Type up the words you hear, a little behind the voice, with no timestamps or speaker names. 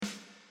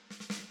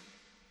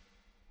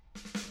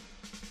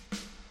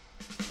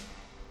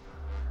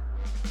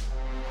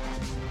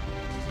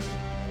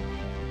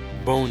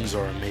Bones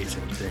are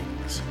amazing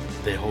things.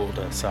 They hold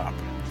us up,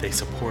 they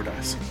support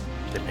us,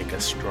 they make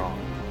us strong.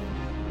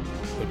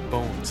 But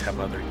bones have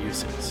other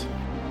uses.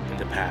 In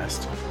the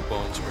past,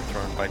 bones were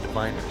thrown by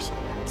diviners,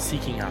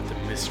 seeking out the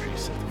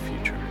mysteries of the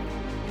future.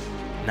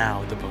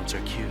 Now the bones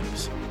are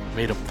cubes,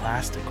 made of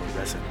plastic or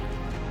resin,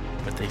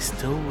 but they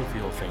still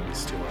reveal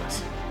things to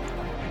us.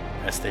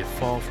 As they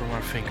fall from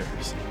our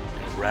fingers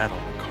and rattle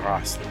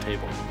across the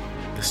table,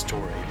 the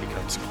story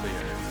becomes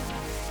clear.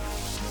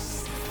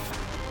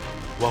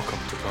 Welcome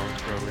to Bone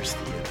Throwers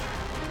Theater,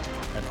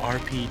 an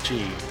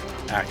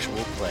RPG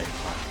actual play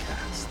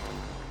podcast.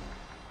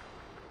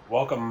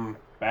 Welcome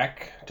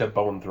back to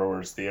Bone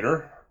Throwers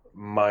Theater.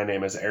 My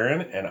name is Aaron,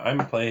 and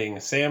I'm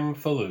playing Sam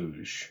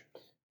Faluge.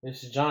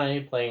 This is Johnny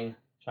playing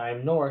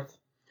Chime North.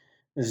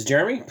 This is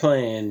Jeremy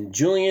playing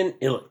Julian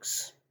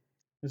Ilix.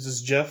 This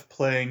is Jeff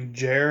playing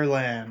Jer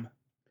Lan.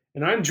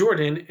 And I'm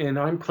Jordan, and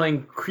I'm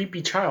playing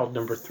Creepy Child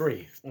number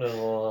 3.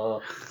 Number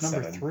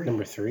Seven. 3.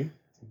 Number 3.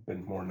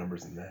 Been more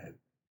numbers than that.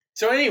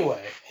 So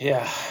anyway,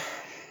 Yeah.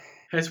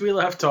 as we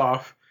left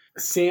off,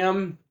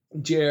 Sam,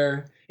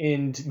 Jer,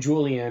 and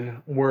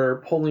Julian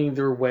were pulling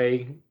their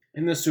way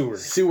In the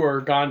sewers.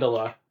 sewer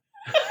gondola.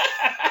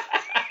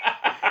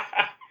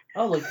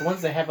 Oh, like the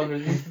ones they have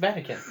underneath the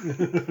Vatican.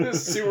 The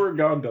sewer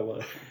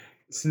gondola.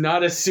 It's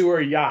not a sewer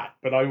yacht,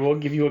 but I will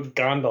give you a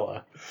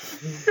gondola.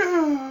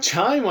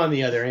 Chime, on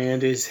the other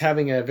hand, is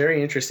having a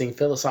very interesting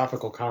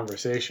philosophical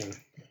conversation.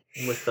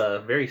 With a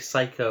very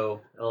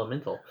psycho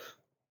elemental.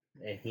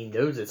 And he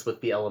knows it's with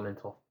the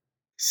elemental.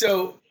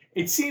 So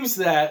it seems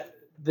that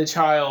the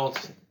child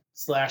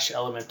 /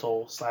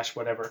 elemental /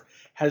 whatever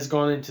has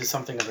gone into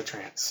something of a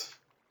trance.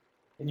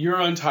 And you're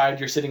untied,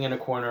 you're sitting in a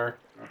corner.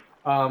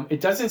 It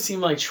doesn't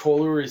seem like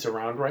Choler is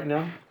around right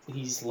now.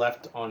 He's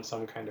left on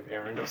some kind of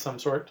errand of some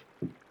sort.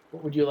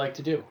 What would you like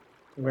to do?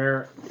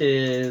 Where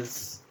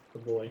is the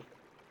boy?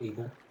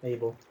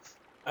 Abel.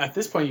 At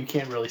this point, you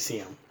can't really see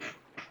him.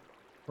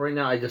 Right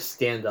now, I just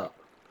stand up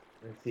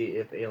and see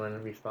if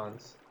Aelin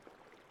responds.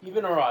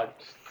 Even or odd?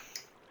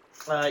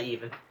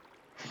 Even.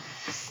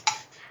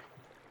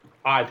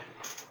 Odd.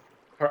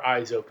 Her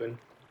eyes open.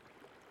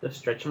 Just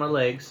stretch my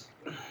legs.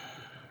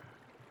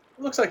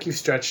 Looks like you've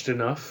stretched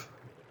enough.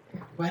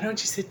 Why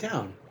don't you sit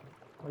down?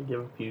 I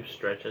give a few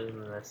stretches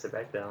and then I sit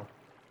back down.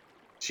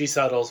 She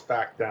settles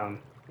back down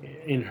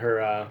in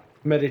her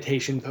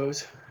meditation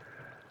pose.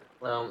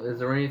 Is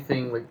there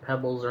anything like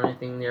pebbles or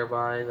anything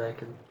nearby that I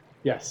can...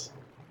 Yes.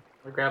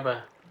 I grab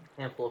a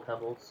handful of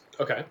pebbles.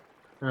 Okay.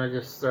 And I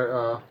just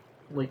start,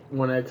 like,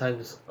 one at a time,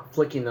 just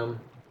flicking them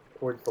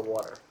towards the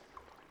water.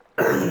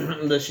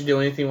 Does she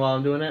do anything while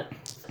I'm doing it?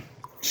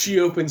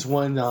 She opens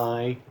one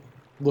eye,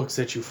 looks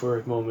at you for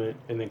a moment,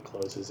 and then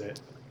closes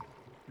it.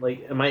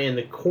 Like, am I in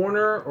the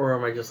corner, or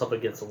am I just up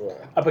against the wall?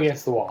 Up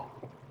against the wall.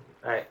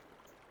 Alright.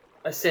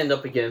 I stand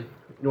up again.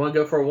 You want to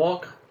go for a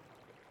walk?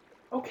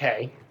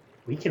 Okay.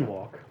 We can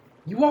walk.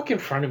 You walk in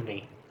front of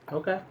me.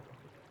 Okay.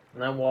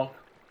 And I walk.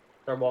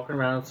 Start walking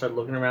around, start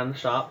looking around the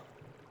shop.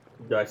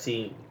 Do I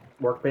see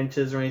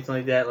workbenches or anything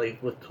like that,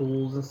 like with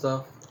tools and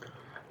stuff?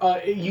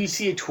 You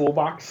see a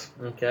toolbox.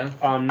 Okay.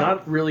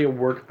 Not really a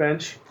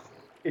workbench.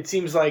 It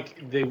seems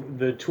like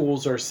the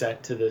tools are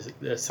set to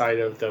the side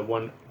of the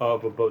one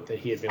of a boat that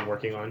he had been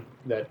working on,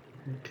 that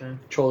Okay.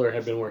 Choler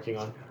had been working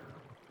on.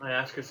 I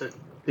ask her,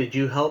 did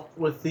you help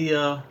with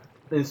the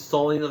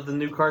installing of the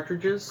new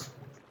cartridges?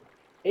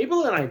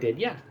 Abel and I did,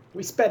 yeah.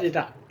 We sped it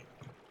up.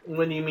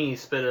 What do you mean you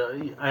sped it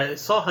up? I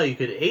saw how you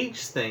could age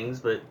things,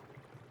 but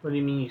what do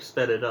you mean you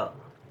sped it up?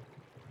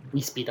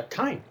 We speed up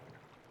time.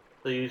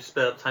 So you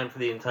sped up time for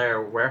the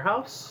entire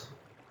warehouse?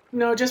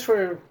 No, just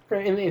for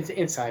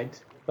inside.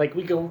 Like,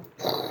 we go...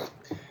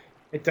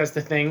 It does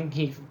the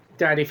thing.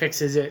 Daddy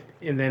fixes it,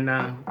 and then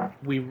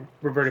we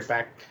revert it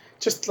back.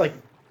 Just, like,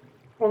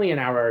 only an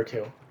hour or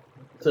two.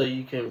 So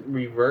you can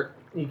revert?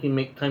 You can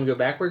make time go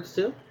backwards,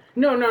 too?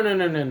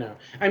 No.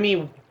 I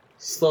mean,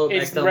 Slow it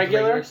back it's down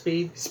regular to regular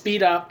speed?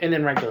 speed up, and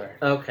then regular.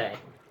 Okay.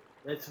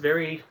 That's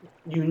very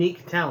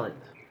unique talent.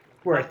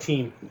 We're a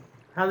team.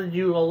 How did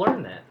you all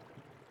learn that?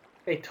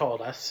 They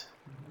told us.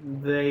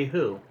 They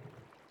who?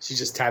 She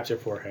just taps her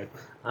forehead.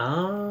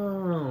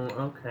 Oh,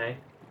 okay.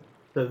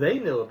 So they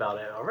knew about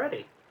it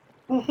already.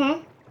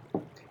 Mm-hmm.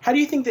 How do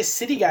you think this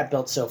city got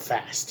built so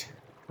fast?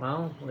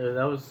 Well,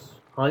 that was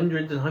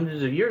hundreds and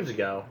hundreds of years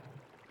ago.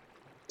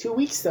 2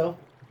 weeks, though.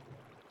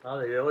 Well,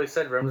 they always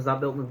said Rome was not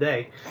built in a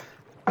day.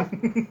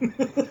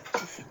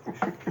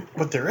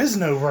 But there is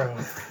no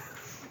Rome.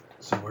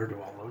 So where do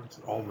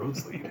all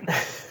roads lead?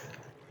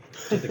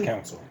 To the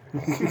council.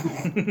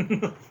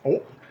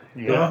 Oh.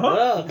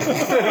 Uh-huh.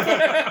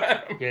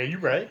 Yeah, you're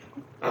right.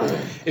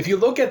 If you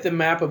look at the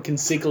map of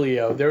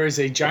Consiglio, there is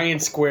a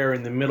giant square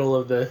in the middle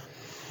of the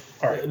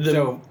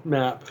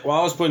map.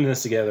 While I was putting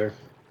this together,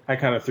 I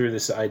kind of threw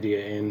this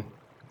idea in.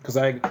 Because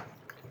I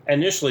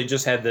initially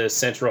just had the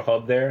central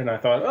hub there, and I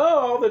thought, oh,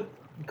 all the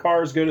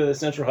cars go to the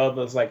central hub.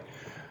 I was like,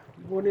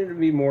 wouldn't it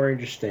be more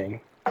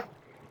interesting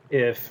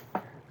if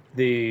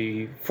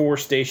the 4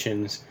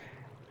 stations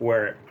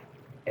where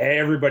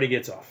everybody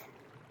gets off,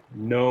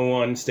 No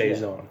one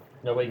stays Yeah. on.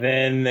 Nobody.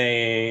 Then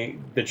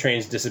the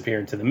trains disappear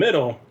into the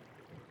middle,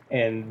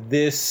 and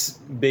this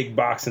big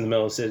box in the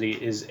middle of the city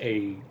is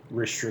a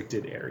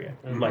restricted area.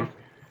 Mhm. Like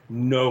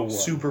no one,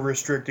 Super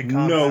restricted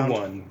no compound.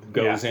 one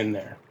goes in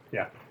there.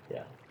 Yeah.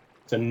 Yeah.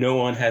 So no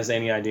one has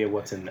any idea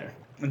what's in there.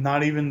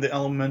 Not even the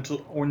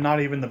elemental, or not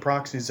even the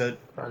proxies that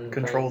Run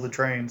control trains. the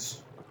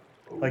trains.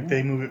 Like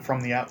they move it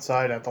from the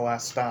outside at the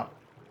last stop.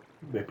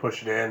 They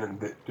push it in, and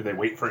do they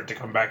wait for it to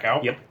come back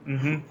out? Yep.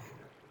 Mm-hmm.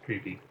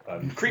 Creepy.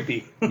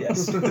 Creepy.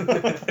 Yes.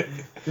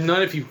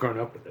 None of you've grown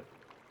up with it.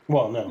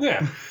 Well, no.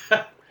 Yeah.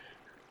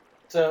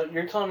 So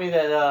you're telling me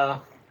that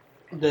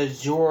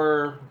does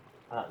your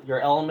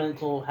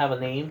elemental have a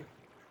name?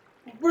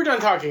 We're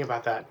done talking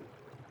about that.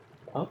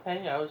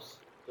 Okay, I was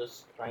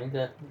just trying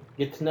to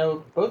get to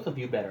know both of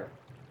you better.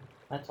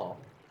 That's all.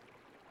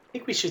 I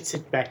think we should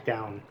sit back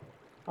down.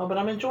 Oh, but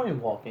I'm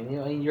enjoying walking.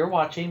 You're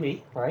watching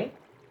me, right?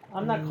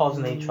 I'm not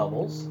causing any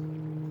troubles.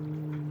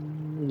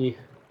 Yeah.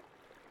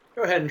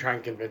 Go ahead and try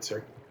and convince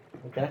her.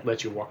 Okay.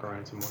 Let you walk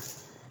around some more.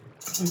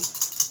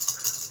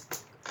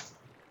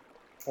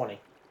 20.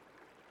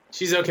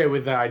 She's okay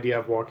with the idea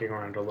of walking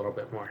around a little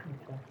bit more.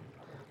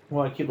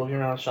 Well, I keep looking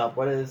around the shop.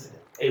 What is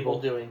Abel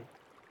doing?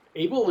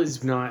 Abel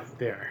is not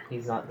there.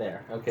 He's not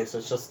there. Okay, so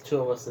it's just two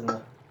of us in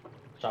the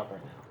shop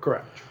right now.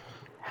 Correct.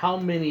 How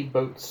many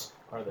boats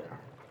are there?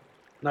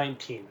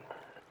 19.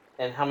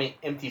 And how many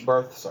empty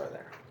berths are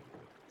there?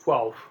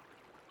 12.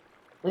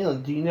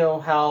 Leland, do you know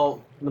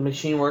how the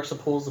machine works that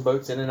pulls the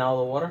boats in and out of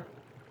the water?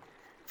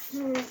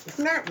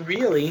 Not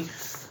really.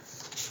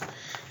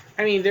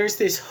 I mean, there's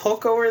this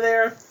hook over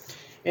there,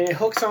 and it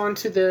hooks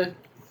onto the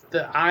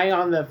eye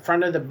on the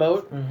front of the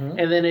boat, Mm-hmm.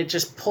 and then it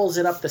just pulls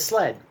it up the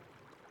sled.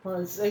 Well,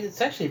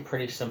 it's actually a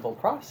pretty simple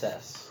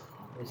process.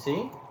 You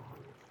see?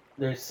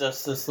 There's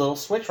just this little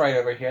switch right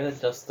over here that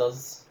just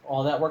does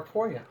all that work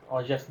for you.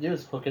 All you have to do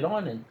is hook it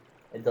on, and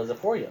it does it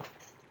for you.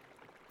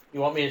 You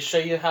want me to show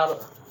you how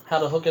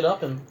to hook it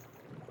up and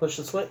push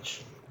the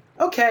switch?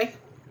 Okay.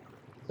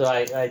 So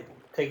I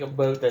take a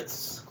boat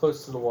that's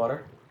close to the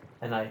water,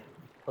 and I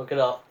hook it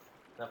up,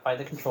 and I find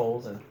the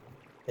controls, and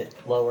hit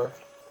lower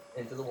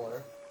into the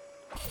water.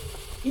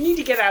 You need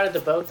to get out of the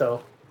boat,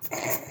 though.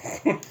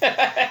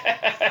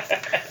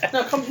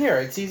 No, come here.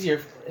 It's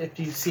easier if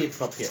you see it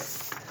from up here.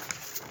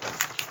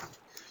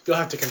 You'll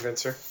have to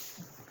convince her.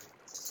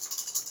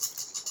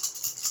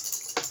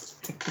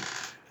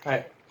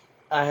 Alright.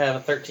 I have a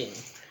 13.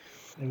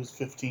 It was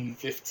 15.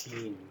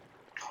 15.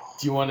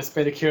 Do you want to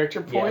spend a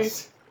character point?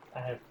 Yes. I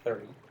have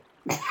 30.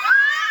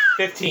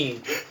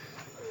 15.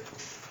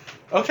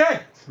 Okay.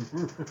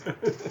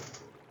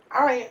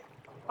 All right.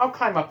 I'll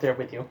climb up there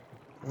with you.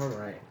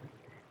 Alright.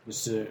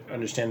 Just to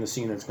understand the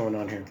scene that's going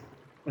on here.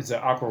 It's an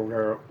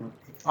aqua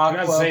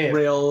Aqua say it.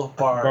 rail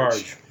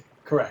barge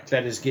Correct.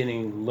 that is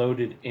getting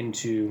loaded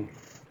into.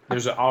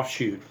 There's an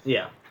offshoot,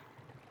 Yeah.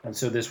 and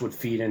so this would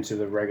feed into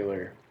the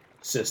regular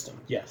system.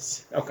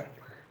 Yes. Okay.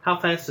 How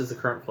fast is the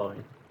current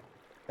flowing?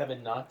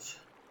 7 knots.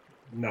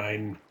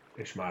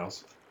 9-ish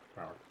miles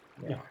per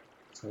hour.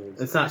 So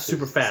It's not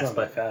super fast, not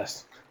but- that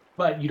fast.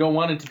 But you don't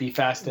want it to be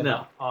fast in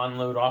No. an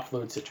onload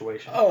offload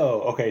situation.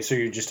 Oh, okay. So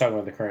you're just talking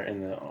about the current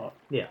in the.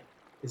 Yeah.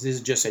 Is this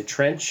just a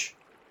trench,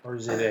 or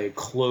is it a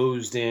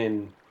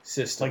closed-in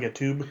system? Like a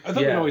tube. I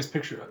thought Yeah. we always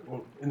picture.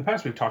 Well, in the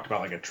past, we've talked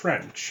about like a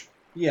trench.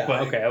 Yeah.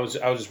 but- Okay. I was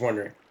just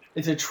wondering.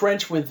 It's a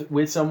trench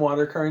with some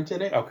water current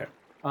in it, Okay.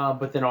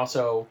 but then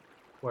also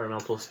Where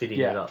Elemental is feeding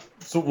Yeah. it up.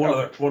 So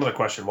one other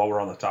question while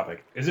we're on the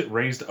topic: is it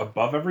raised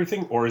above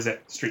everything, or is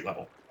it street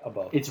level?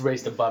 Above. it's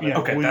raised above it. Yeah,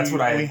 Okay, that's what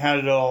I- we had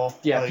it all.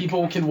 Yeah, like,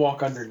 people can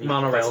walk underneath.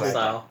 Monorail That's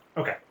style.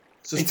 Okay.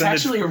 It's suspended,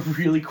 actually a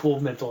really cool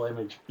mental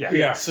image.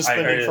 Yeah.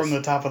 suspended I- from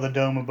the top of the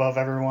dome above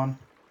everyone.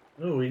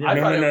 Oh, we I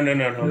didn't. thought No, it-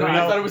 no. No, I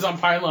thought it was on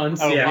pylons.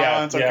 Oh, Yeah.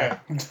 yeah, it's okay.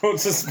 Don't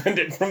suspend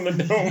it from the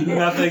dome.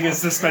 Nothing is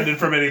suspended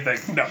from anything.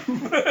 No.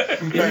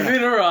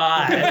 Even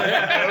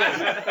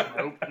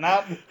right.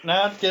 Nope,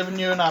 not giving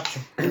you an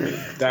option.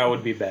 That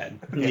would be bad.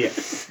 Yeah.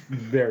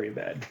 Very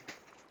bad.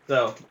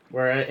 So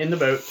we're in the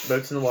boat.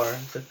 Boat's in the water.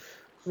 So,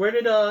 where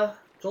did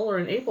Joel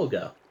and Abel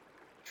go?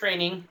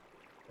 Training.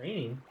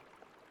 Training.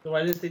 So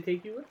why didn't they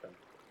take you with them?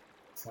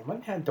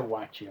 Someone had to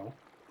watch you.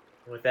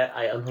 With that,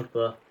 I unhook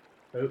the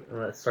boat and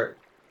let it start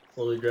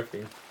slowly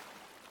drifting.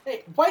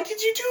 Hey, why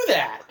did you do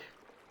that?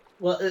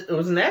 Well, it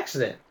was an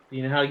accident. Do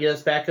you know how to get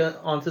us back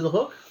onto the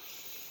hook?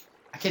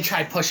 I can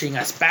try pushing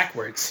us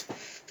backwards.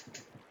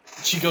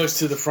 She goes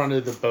to the front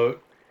of the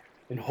boat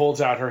and holds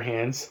out her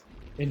hands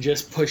and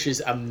just pushes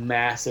a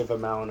massive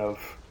amount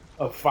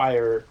of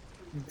fire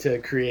to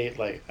create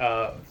like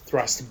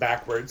thrust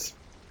backwards.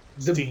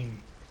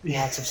 Steam.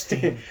 Lots of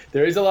steam.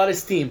 There is a lot of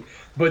steam,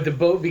 but the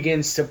boat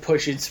begins to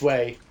push its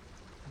way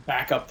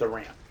back up the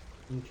ramp.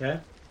 Okay.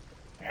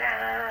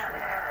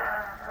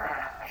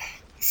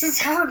 This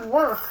is hard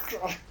work.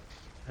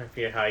 I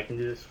forget how I can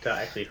do this without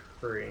actually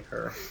hurting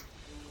her.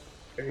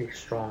 Very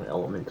strong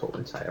elemental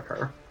inside of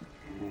her.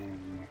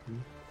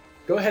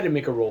 Go ahead and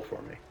make a roll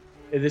for me.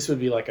 This would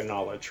be like a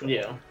knowledge roll.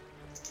 Yeah.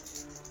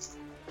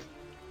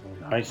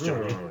 Nice,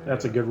 Jody.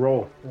 That's a good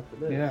roll.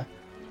 Yeah.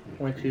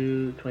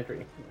 22,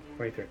 23.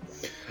 23.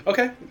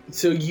 Okay,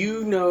 so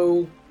you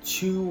know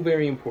two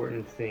very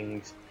important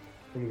things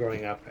from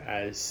growing up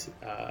as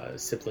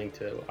sibling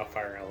to a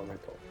fire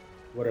elemental.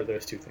 What are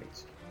those two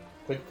things?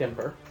 Quick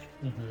temper.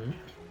 Mm-hmm.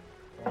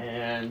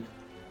 And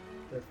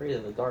they're afraid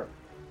of the dark.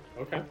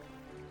 Okay.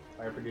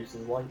 Fire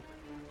produces light.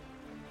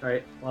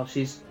 Alright, while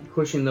she's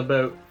pushing the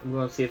boat, I'm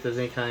going to see if there's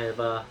any kind of,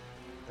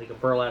 like a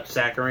burlap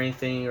sack or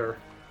anything, or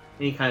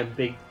any kind of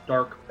big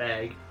dark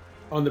bag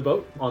On the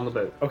boat? on the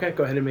boat. Okay,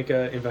 go ahead and make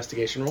an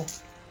investigation roll.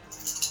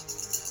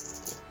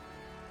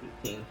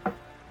 15.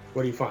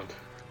 What do you find?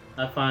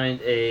 I find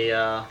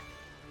a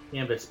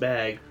canvas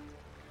bag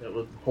that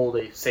would hold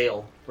a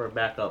sail for a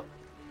backup.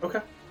 Okay,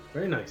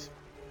 very nice.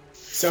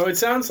 So it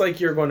sounds like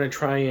you're going to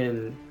try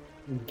and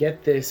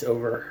get this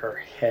over her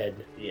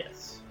head.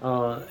 Yes,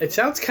 It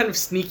sounds kind of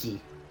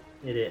sneaky.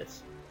 it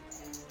is.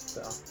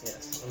 So,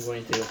 yes, I'm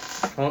going to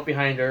come up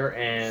behind her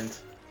and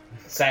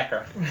sack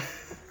her.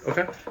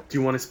 Okay. Do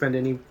you want to spend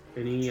any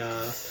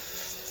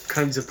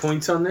kinds of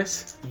points on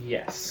this?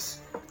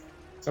 Yes.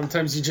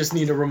 Sometimes you just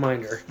need a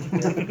reminder.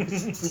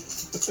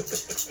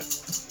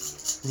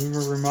 We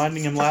were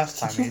reminding him last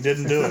time, and he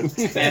didn't do it.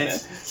 And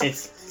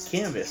it's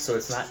canvas, so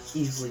it's not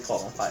easily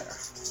caught on fire.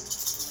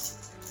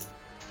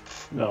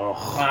 Oh,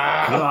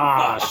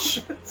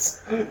 gosh.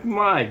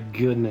 My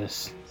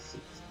goodness.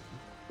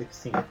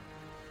 16.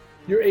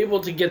 You're able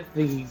to get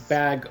the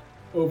bag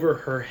over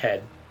her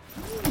head,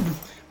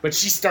 but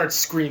she starts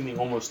screaming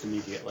almost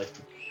immediately.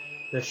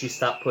 Does she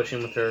stop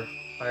pushing with her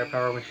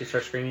firepower when she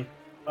starts screaming?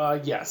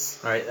 Yes.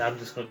 Alright, I'm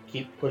just going to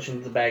keep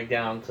pushing the bag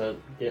down to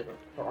get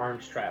her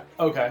arms trapped.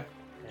 Okay.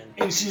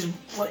 And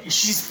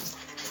she's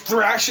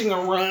thrashing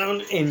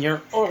around in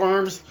your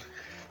arms.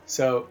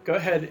 So go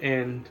ahead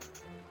and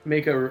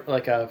make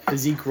a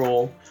physique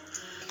roll.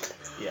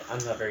 Yeah,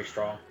 I'm not very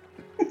strong.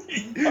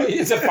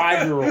 It's a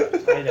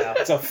 5-year-old. I know.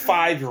 It's a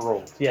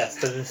 5-year-old. Yes,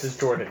 but this is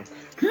Jordan.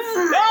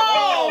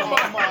 Oh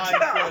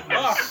my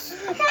goodness!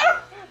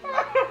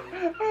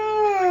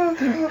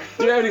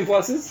 Do you have any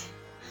pluses?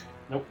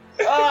 Nope.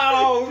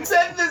 Oh,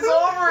 said this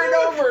over and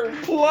over.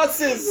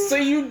 Pluses, so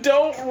you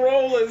don't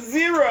roll a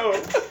 0.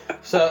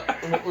 So,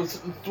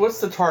 what's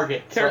the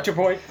target? Character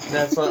point.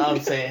 That's what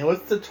I'm saying.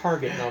 What's the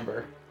target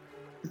number?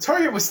 The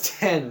target was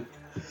 10.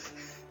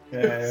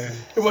 Yeah.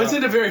 It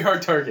wasn't a very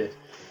hard target.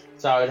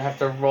 So I would have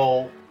to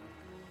roll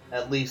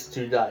at least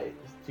 2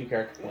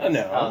 character points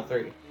No. out of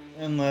 3.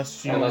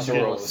 Unless you Unless you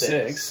get roll a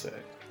 6. six.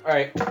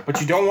 Alright.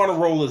 But you don't want to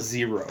roll a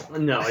 0.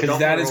 No, I Because don't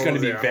that wanna is roll going a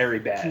to be 0. very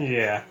bad.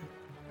 Yeah.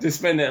 To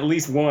spend at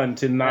least 1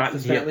 to not to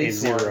spend get at a least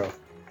 0.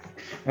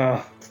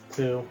 Oh.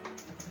 2.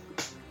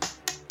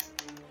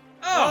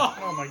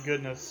 Oh my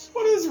goodness!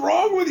 What is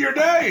wrong with your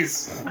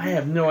dice? I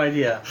have no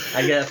idea.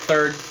 I get a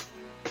third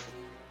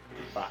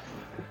 5.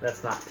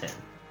 That's not 10.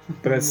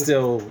 But it's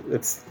still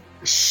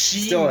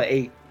an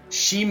 8.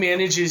 She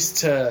manages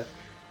to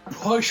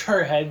push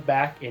her head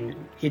back and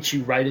hit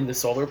you right in the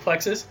solar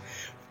plexus,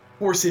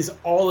 forces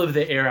all of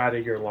the air out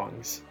of your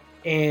lungs,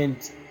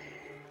 and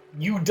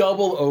you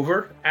double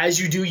over. As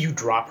you do, you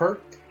drop her,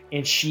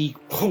 and she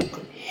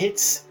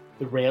hits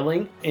the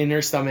railing in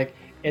her stomach,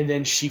 and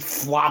then she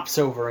flops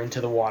over into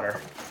the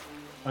water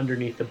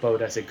underneath the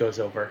boat as it goes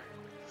over.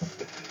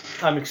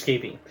 I'm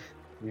escaping.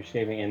 You're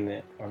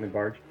shaving on the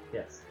barge?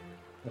 Yes.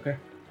 Okay.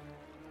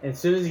 As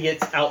soon as he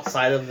gets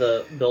outside of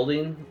the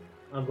building,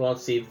 I'm going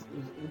to see if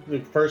the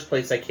first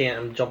place I can,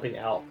 I'm jumping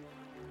out.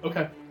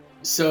 Okay.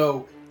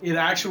 So it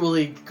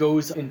actually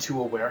goes into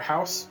a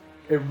warehouse.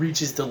 It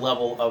reaches the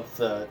level of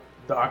the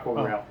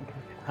aqua rail.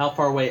 How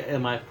far away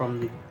am I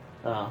from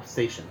the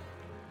station?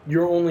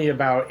 You're only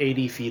about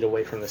 80 feet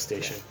away from the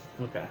station.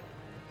 Okay.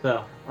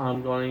 So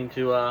I'm going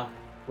to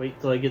wait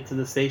till I get to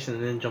the station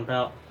and then jump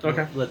out.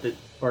 Okay. Let the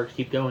barge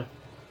keep going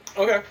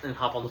Okay. and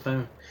hop on the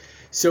phone.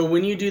 So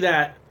when you do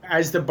that,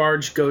 as the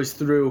barge goes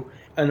through,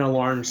 an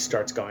alarm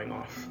starts going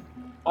off.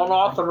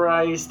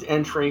 Unauthorized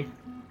entry.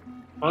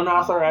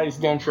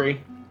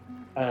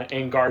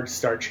 And guards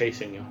start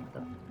chasing you.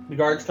 The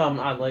guards come.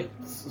 I'm like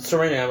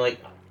surrendering. I'm like,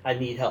 I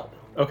need help.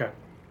 Okay.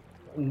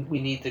 We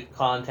need to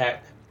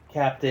contact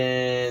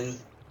Captain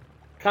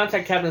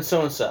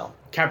so and so.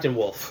 Captain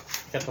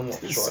Wolf. Captain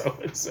Wolf. Sure.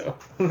 So.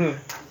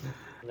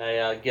 And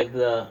I give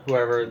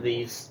whoever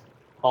these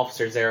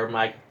officers there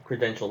my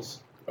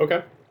credentials.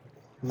 Okay.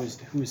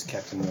 Who's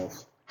Captain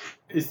Wolf?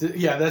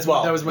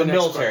 That was my the next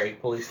military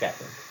police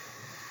captain.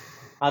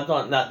 I'm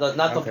not the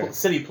Okay.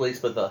 city police,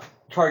 but the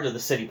charge of the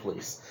city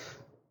police.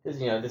 Because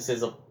this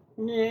is a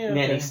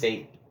nanny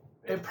state.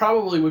 It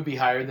probably would be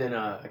higher than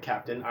a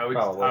captain.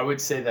 Probably. I would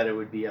say that it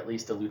would be at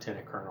least a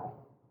lieutenant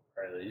colonel.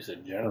 Or at least a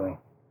general.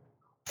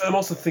 I'm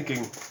also thinking,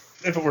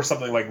 if it were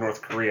something like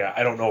North Korea,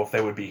 I don't know if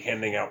they would be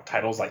handing out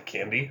titles like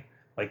candy,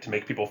 like to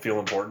make people feel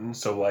important.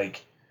 So,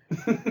 like,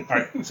 all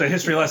right. So,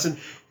 history lesson: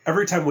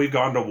 every time we've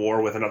gone to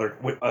war with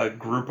a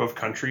group of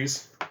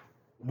countries,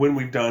 when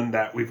we've done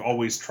that, we've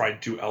always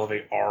tried to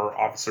elevate our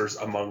officers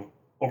among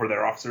over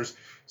their officers.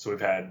 So we've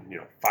had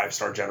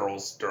 5-star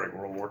generals during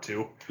World War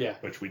II, Yeah.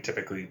 which we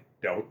typically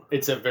don't.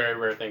 It's a very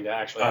rare thing to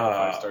actually have a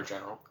 5-star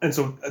general. And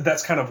so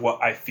that's kind of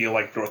what I feel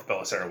like North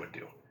Belisara would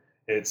do.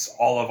 It's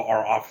all of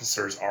our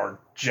officers are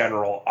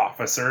general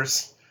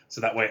officers.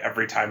 So that way,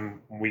 every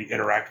time we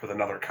interact with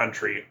another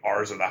country,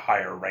 ours are the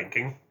higher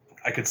ranking.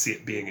 I could see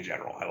it being a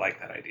general. I like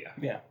that idea.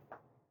 Yeah.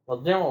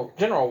 Well,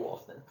 General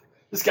Wolf then.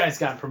 This guy's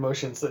got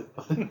promotions.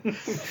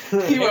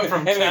 He went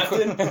from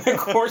captain. In the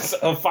course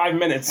of 5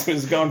 minutes,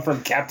 was gone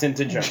from captain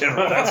to general.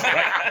 General, that's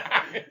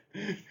right.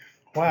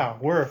 Wow,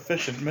 we're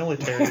efficient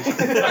military.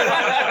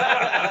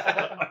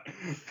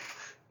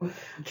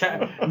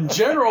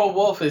 General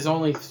Wolf is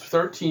only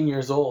 13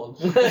 years old.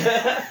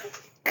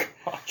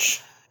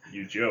 Gosh.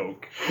 You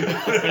joke.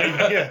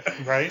 Yeah,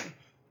 right?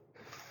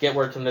 Get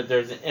word to them that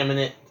there's an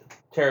imminent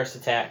terrorist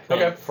attack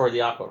Okay. for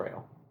the Aqua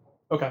Rail.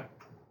 Okay.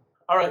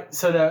 All right,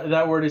 so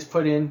that word is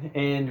put in,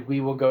 and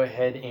we will go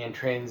ahead and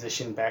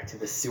transition back to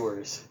the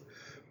sewers.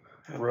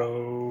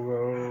 Row,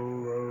 row,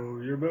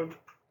 row your boat.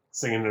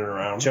 Singing it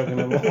around. Choking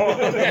them all.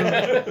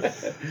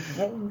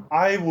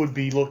 I would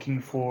be looking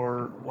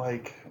for,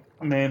 like,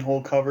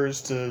 manhole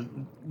covers to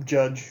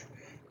judge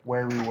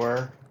where we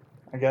were,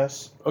 I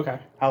guess. Okay.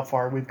 How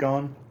far we've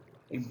gone.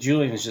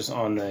 Julian's just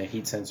on the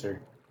heat sensor.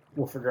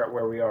 We'll figure out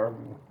where we are.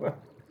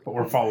 But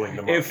we're following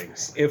the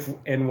markings. If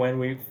and when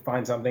we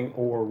find something,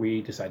 or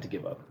we decide to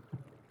give up.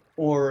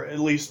 Or at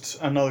least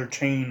another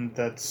chain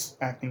that's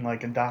acting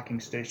like a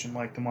docking station,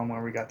 like the one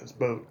where we got this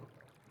boat.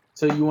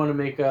 So you want to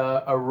make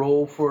a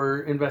roll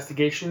for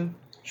investigation?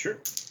 Sure.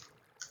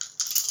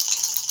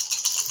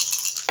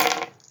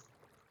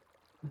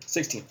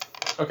 16.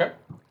 Okay.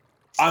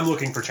 I'm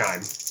looking for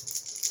chime.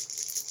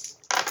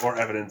 Or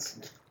evidence.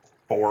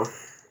 4.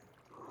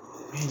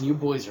 Man, you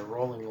boys are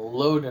rolling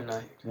low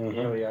tonight.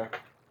 Here we are.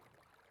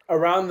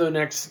 Around the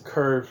next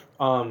curve,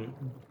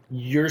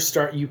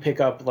 you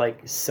pick up like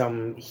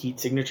some heat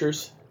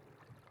signatures,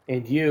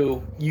 and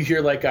you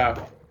hear like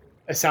a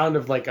sound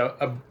of like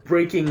a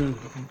breaking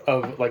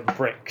of like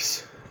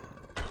bricks.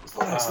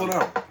 Slow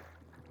down.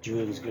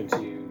 Julian's going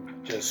to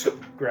just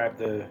grab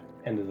the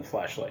end of the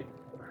flashlight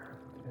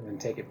and then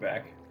take it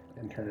back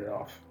and turn it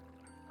off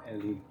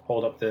and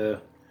hold up the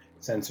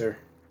sensor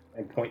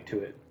and point to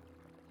it.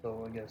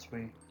 So I guess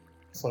we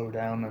slow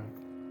down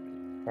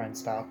and try and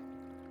stop.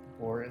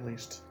 Or at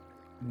least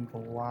move a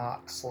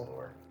lot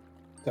slower.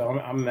 So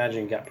I'm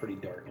imagining it got pretty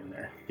dark in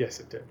there.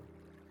 Yes, it did.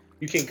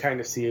 You can kind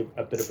of see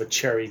a bit of a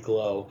cherry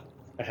glow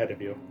ahead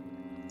of you.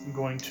 I'm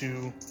going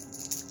to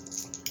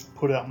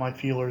put out my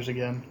feelers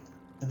again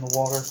in the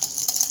water.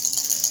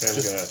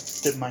 Sam's gonna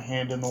Dip my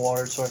hand in the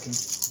water so I can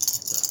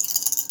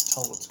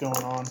tell what's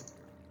going on.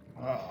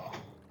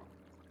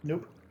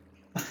 Nope.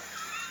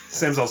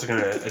 Sam's also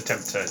going to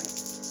attempt to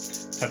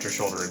touch her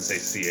shoulder and say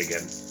see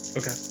again.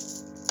 Okay.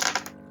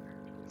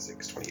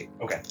 628.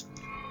 Okay.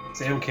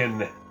 Sam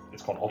can,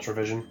 it's called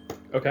ultravision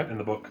Okay. in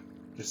the book.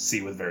 Just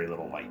see with very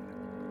little light.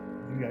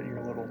 You got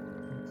your little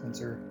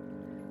sensor.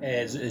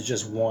 It's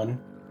just one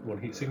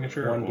Heat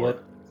signature? one or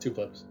blip. 2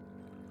 blips.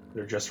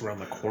 They're just around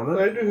the corner?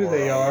 I know who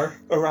they are.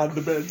 Around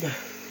the bend.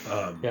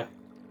 Yeah.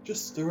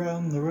 Just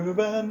around the river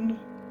bend.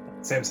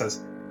 Sam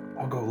says,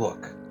 I'll go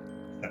look.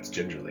 That's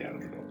gingerly out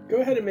of the boat. Go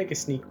ahead and make a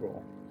sneak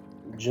roll.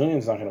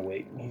 Julian's not going to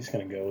wait. He's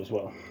going to go as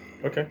well.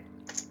 Okay.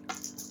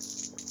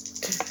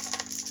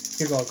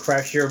 You're going to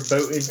crash your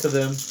boat into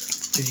them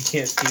because you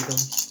can't see them.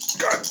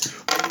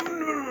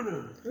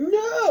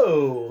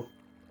 No!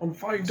 On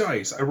 5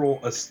 dice, I roll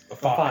a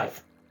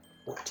 5.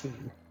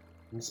 14.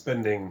 I'm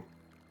spending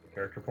a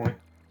character point.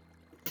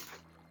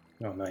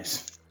 Oh,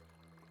 nice.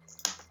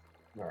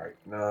 Alright,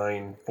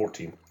 9,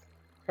 14.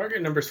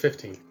 Target number's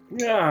 15.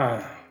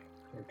 Yeah.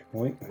 Character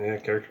point. Yeah,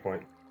 character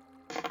point.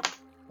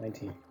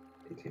 19.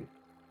 18.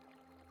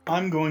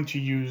 I'm going to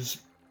use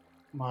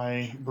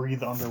my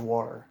breathe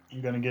underwater.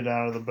 I'm going to get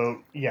out of the boat.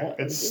 Yeah,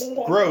 it's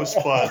gross,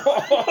 but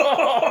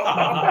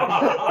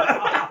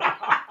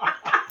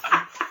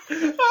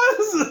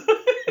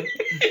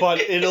but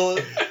it'll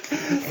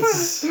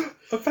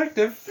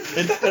Effective.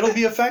 it'll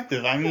be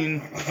effective. I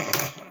mean,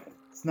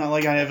 it's not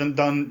like I haven't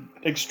done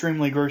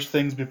extremely gross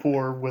things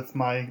before with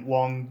my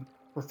long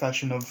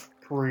profession of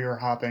career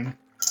hopping.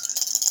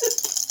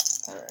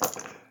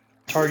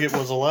 Target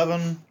was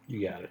 11.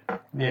 You got it.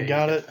 I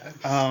got it.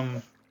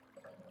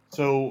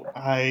 So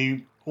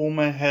I pull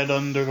my head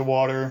under the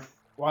water.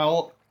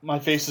 While my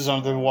face is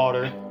under the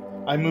water,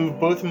 I move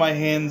both of my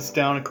hands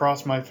down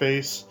across my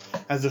face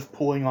as if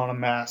pulling on a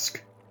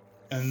mask.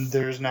 And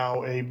there's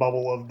now a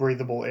bubble of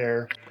breathable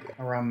air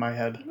around my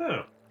head.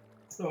 No.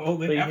 So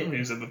only But you half hit- of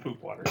you's in the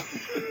poop water.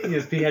 He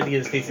had to get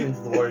his face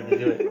into the water to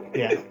do it.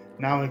 Yeah.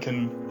 Now I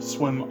can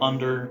swim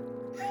under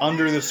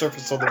the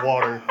surface of the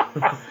water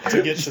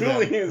to get to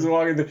them. Julian's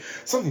walking through.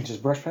 Something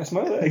just brushed past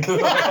my leg.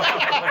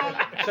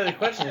 So the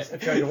question is,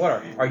 if you're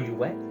underwater, are you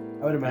wet?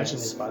 I would imagine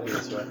his body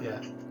is wet,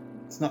 yeah.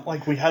 It's not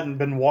like we hadn't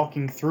been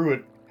walking through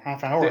it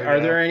half hour ago. Are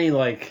there any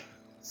like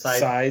Side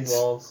Sides.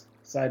 walls.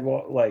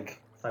 sidewalk like?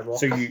 Sidewall.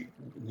 So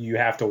you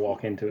have to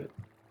walk into it.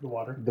 The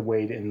water. The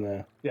wade in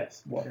the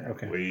Yes. water.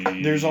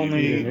 Okay. There's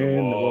only-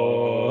 In the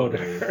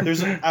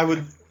water. I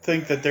would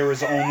think that there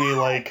was only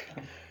like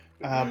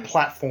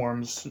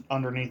platforms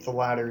underneath the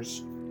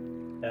ladders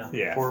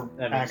Yeah. for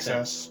That makes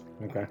access.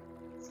 Okay.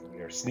 We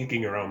are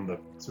sneaking around the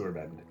sewer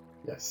bed.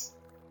 Yes.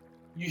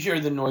 You hear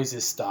the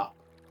noises stop.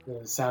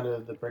 The sound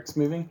of the bricks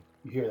moving,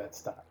 you hear that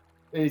stop.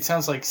 It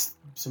sounds like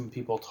some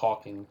people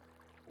talking.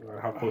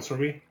 How close are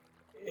we?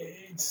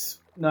 It's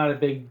not a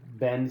big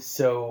bend,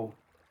 so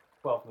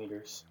 12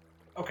 meters.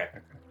 Okay.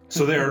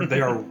 So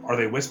are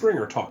they whispering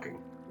or talking?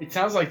 It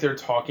sounds like they're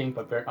talking,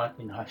 but they're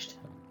in hushed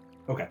tone.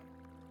 Okay.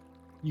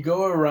 You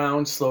go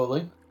around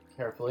slowly,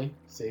 carefully,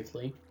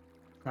 safely,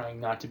 trying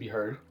not to be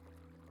heard,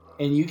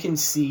 and you can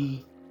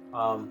see.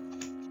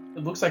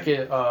 It looks like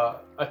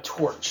a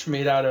torch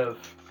made out of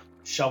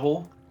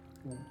shovel,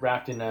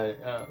 wrapped in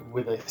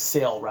with a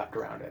sail wrapped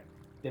around it,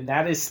 and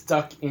that is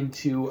stuck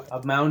into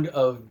a mound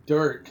of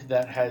dirt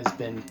that has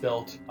been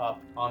built up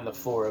on the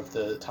floor of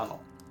the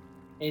tunnel,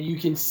 and you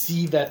can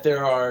see that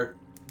there are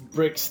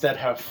bricks that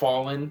have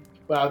fallen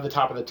out of the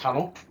top of the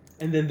tunnel,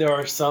 and then there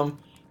are some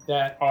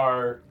that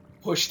are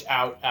pushed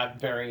out at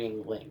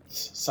varying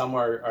lengths. Some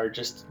are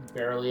just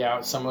barely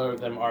out, some of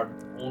them are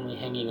only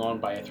hanging on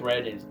by a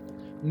thread, and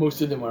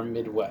most of them are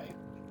midway.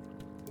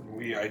 Can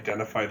we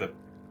identify the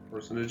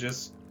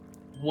personages?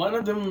 One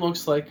of them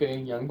looks like a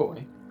young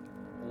boy,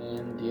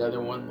 and the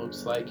other one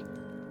looks like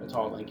a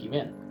tall, lanky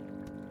man.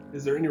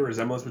 Is there any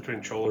resemblance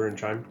between Choler and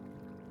Chime?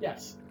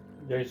 Yes.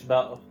 There's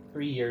about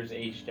 3 years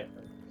age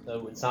difference,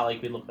 so it's not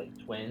like we look like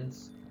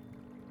twins.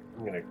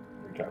 I'm gonna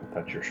reach out and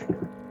touch your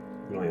shoulder,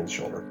 Julian's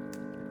shoulder,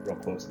 real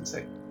close, and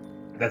say,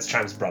 "That's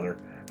Chime's brother."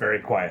 Very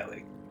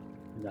quietly.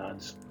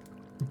 Nods.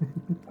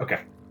 Okay.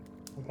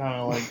 I kind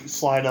of like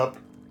slide up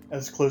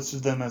as close to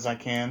them as I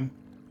can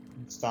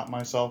and stop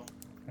myself.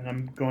 And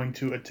I'm going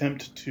to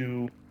attempt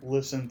to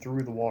listen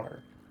through the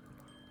water.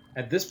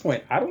 At this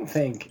point, I don't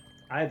think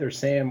either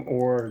Sam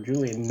or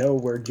Julian know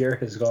where Jer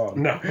has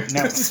gone. No.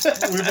 No.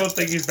 We both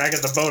think he's back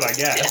at the boat, I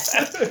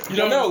guess. You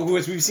don't know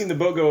because we've seen the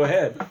boat go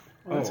ahead.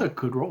 Well, that's a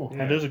good roll.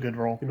 That is a good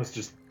roll. He must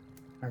just.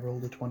 I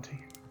rolled a 20.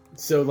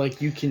 So,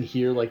 like, you can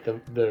hear, like,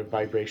 the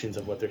vibrations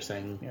of what they're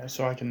saying Yeah,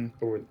 so I can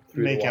Or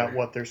through make the out water.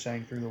 what they're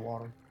saying through the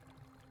water.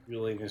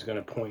 Julian is going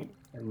to point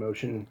and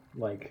motion,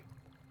 like,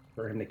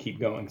 for him to keep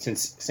going.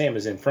 Since Sam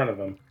is in front of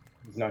him,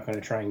 he's not going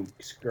to try and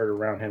skirt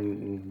around him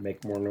and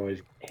make more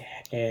noise.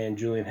 And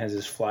Julian has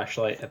his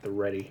flashlight at the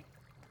ready.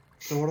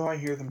 So what do I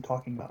hear them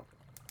talking about?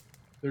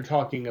 They're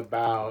talking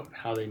about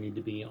how they need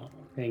to be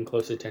paying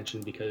close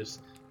attention because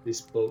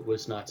this boat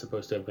was not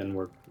supposed to have been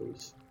worked.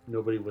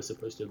 Nobody was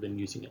supposed to have been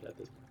using it at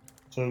this point.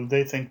 So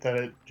they think that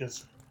it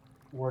just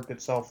worked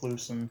itself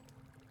loose and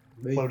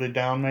floated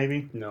down,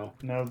 maybe? No.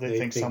 No, they They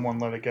think think- someone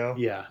let it go.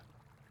 Yeah.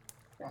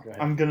 Go ahead.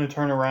 I'm going to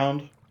turn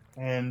around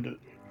and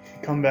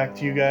come back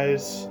to you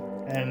guys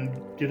and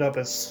get up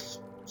as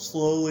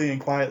slowly and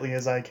quietly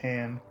as I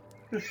can.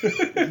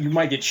 You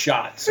might get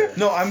shot, sir.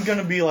 No, I'm going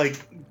to be like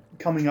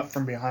coming up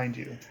from behind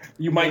you.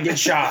 You might get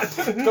shot.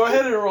 Go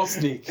ahead and roll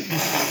sneak.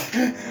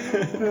 I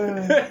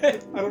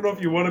don't know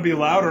if you want to be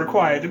loud or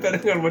quiet,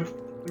 depending on what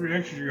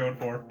reaction you're going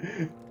for.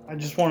 I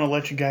just want to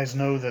let you guys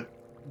know that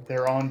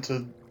they're on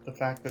to the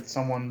fact that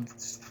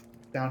someone's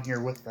down here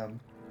with them.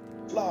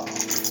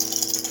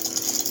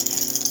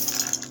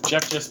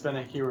 Jeff just spent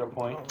a hero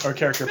point, or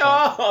character point.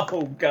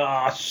 Oh,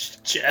 gosh,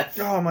 Jeff.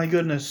 Oh my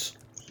goodness.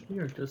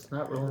 You're just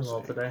not rolling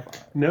well today.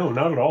 No,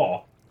 not at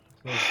all.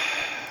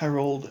 I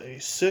rolled a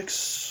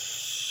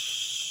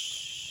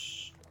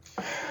 6.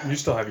 You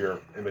still have your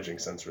imaging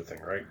sensor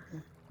thing, right?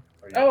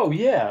 Oh,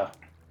 yeah.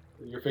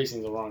 You're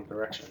facing the wrong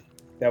direction.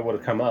 That would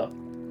have come up,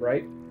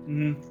 right?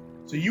 Mm-hmm.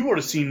 So you would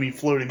have seen me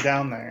floating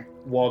down there.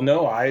 Well,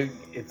 no,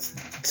 it's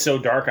so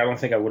dark I don't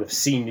think I would have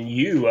seen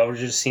you. I would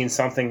have just seen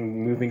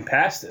something moving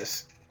past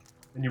us.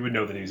 And you would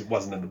know that he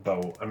wasn't in the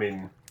boat. I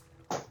mean,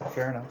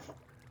 Fair enough.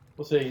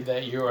 We'll say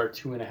that you are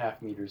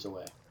 2.5 meters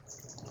away.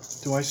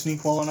 Do I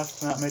sneak well enough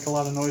to not make a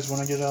lot of noise when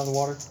I get out of the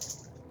water?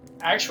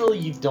 Actually,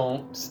 you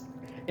don't.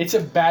 It's a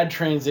bad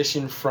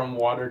transition from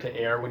water to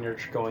air when you're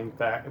going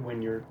back.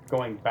 When you're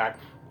going back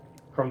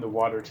from the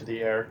water to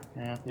the air,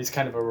 Yeah. it's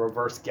kind of a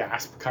reverse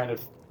gasp kind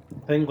of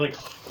thing, like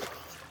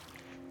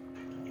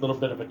a little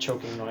bit of a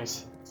choking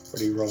noise,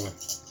 What are you rolling?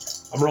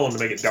 I'm rolling to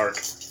make it dark.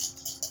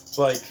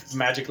 like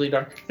magically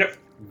dark.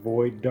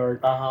 Void dark,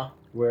 Uh huh.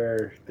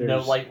 where there's No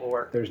light will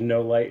work. There's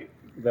no light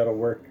that'll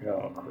work.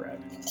 Oh crap!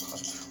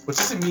 Which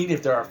doesn't mean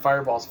if there are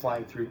fireballs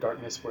flying through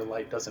darkness where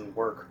light doesn't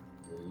work.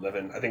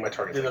 11. I think my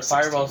target's The like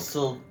fireball's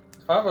 16.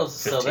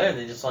 still 15, there.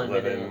 They just only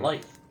made it in 11.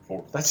 light.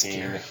 14, That's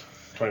scary.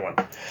 21.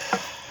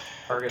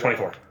 Target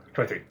 24.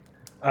 23.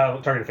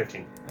 Target of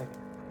 15.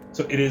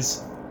 So it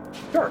is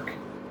dark.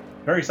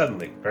 Very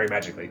suddenly. Very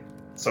magically.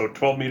 So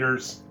 12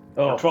 meters,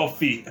 or 12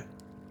 feet,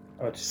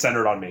 Oh, it's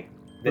centered on me.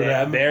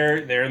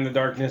 they're in the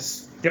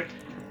darkness. Yep.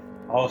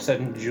 All of a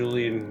sudden,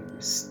 Julian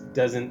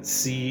doesn't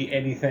see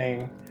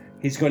anything.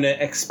 He's going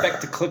to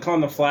expect to click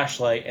on the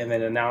flashlight and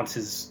then announce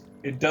his.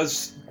 It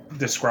does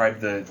describe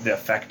the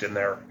effect in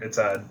there. It's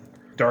a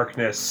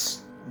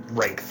darkness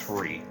rank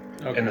 3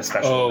 Okay. in the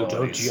special Oh, abilities.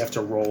 don't you have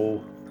to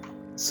roll?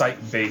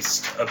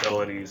 Sight-based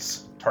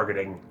abilities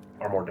targeting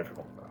are more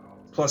difficult.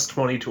 Plus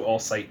 20 to all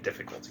sight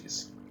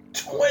difficulties.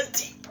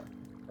 20!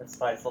 That's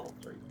Spice level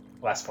 3.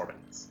 Last 4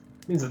 minutes.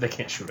 Means that they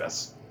can't shoot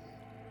us.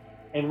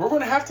 And we're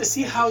going to have to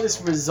see how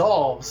this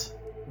resolves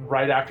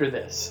right after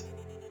this.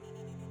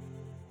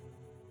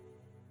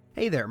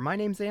 Hey there, my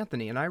name's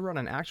Anthony, and I run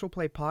an actual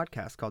play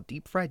podcast called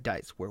Deep Fried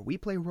Dice, where we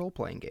play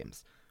role-playing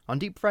games. On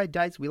Deep Fried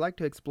Dice, we like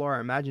to explore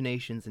our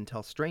imaginations and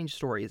tell strange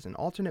stories in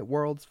alternate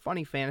worlds,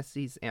 funny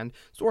fantasies, and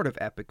sort of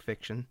epic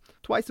fiction.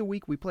 Twice a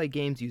week, we play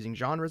games using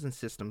genres and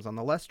systems on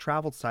the less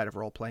traveled side of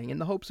role-playing in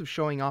the hopes of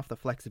showing off the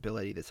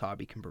flexibility this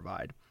hobby can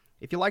provide.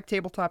 If you like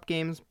tabletop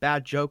games,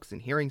 bad jokes,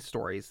 and hearing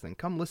stories, then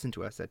come listen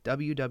to us at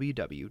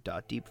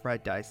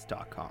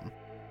www.deepfrieddice.com.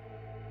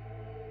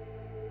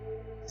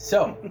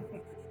 So,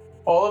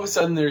 all of a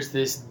sudden, there's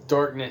this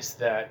darkness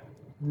that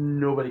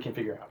nobody can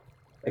figure out,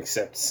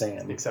 Except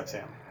Sam. except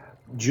Sam.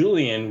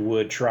 Julian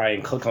would try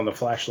and click on the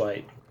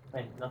flashlight,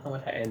 And nothing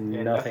would happen. and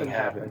And nothing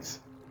happens.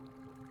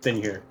 Then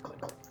you hear click,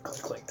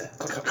 click,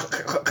 click, click,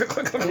 click, click,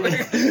 click, click,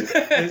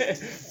 click.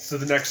 So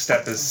the next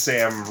step is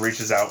Sam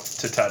reaches out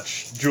to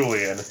touch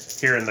Julian,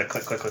 hearing the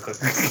click, click, click, click,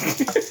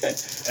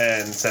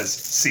 and says,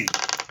 "See."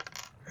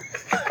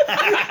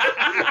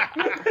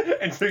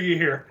 And so you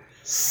hear,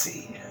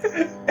 "See."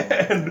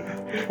 And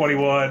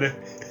 21,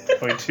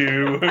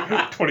 22,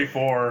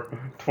 24,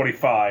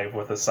 25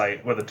 with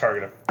a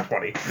target of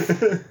 20.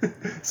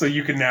 So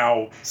you can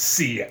now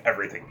see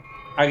everything.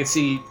 I could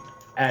see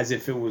as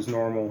if it was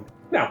normal.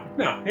 No,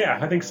 yeah,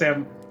 I think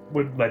Sam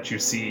would let you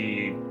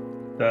see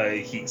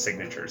the heat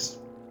signatures.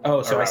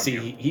 Oh, so I Around see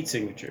you. heat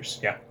signatures.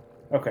 Yeah.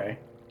 Okay.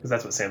 Because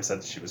that's what Sam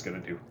said she was going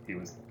to do.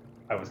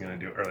 I was going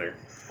to do it earlier.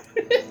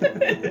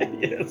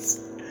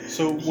 Yes.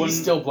 So He's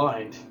still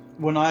blind.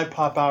 when I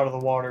pop out of the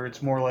water,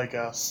 it's more like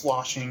a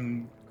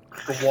sloshing,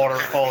 the water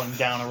falling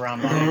down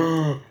around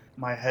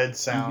my head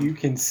sound. You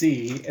can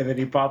see, and then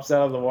he pops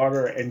out of the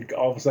water and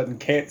all of a sudden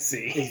can't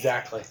see.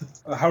 Exactly.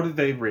 How did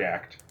they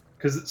react?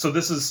 So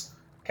this is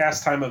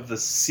cast time of the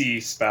sea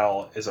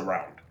spell is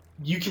around.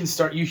 You can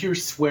start, you hear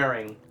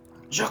swearing.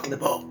 Jacques Le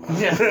Beau.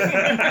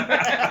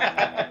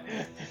 Yeah.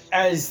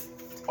 As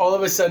all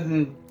of a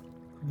sudden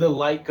the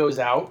light goes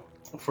out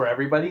for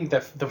everybody,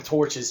 the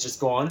torch is just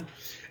gone,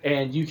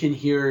 and you can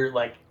hear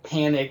like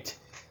panicked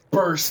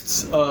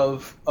bursts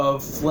of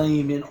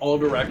flame in all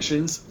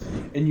directions,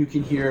 and you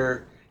can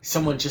hear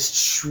someone just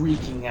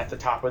shrieking at the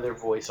top of their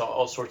voice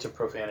all sorts of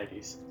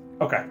profanities.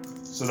 Okay.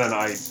 So then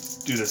I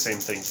do the same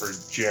thing for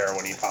Jer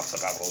when he pops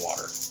up out of the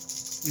water.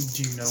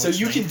 Do you know? So its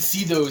you name? can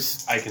see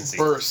those I can see.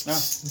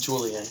 bursts,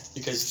 Julian,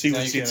 because See now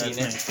what's you can in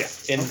see that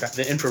it. Yeah. In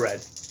the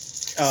infrared.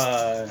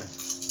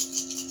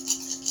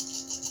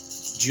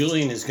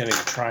 Julian is going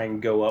to try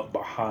and go up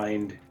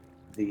behind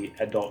the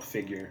adult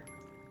figure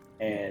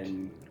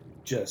and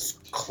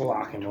just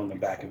clock him on the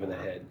back of the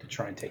head to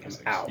try and take him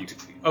out. You can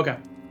see. Okay.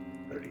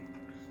 30.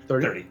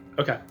 30? 30.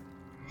 Okay.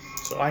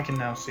 So I can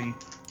now see.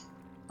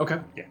 Okay.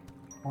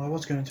 Well, I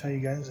was going to tell you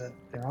guys that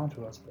they're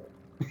onto us, but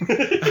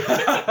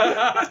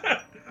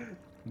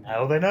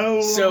now they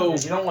know. So,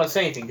 You don't want to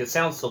say anything because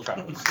sound still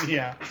travels.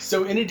 yeah.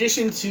 So in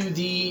addition to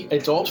the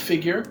adult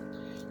figure,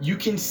 you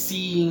can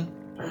see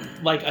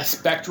like a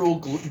spectral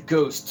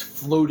ghost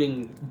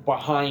floating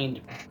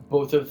behind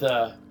both of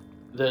the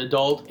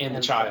adult and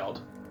the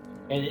child.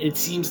 And it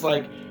seems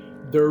like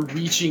they're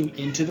reaching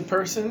into the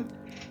person,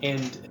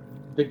 and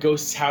the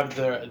ghosts have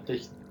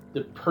the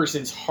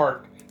person's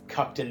heart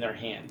cupped in their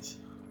hands.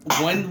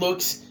 One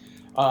looks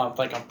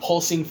like a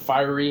pulsing,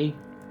 fiery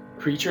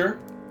creature,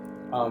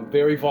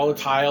 very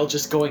volatile,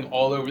 just going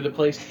all over the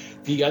place.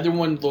 The other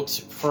one looks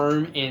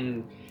firm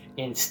and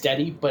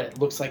steady, but it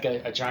looks like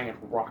a giant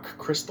rock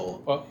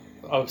crystal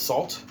of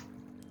salt.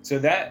 So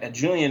that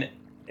Julian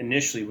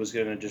initially was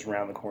going to just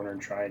round the corner and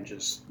try and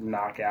just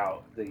knock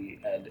out the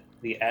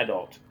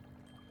adult.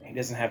 He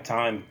doesn't have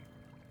time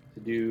to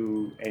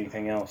do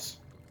anything else.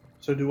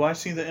 So do I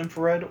see the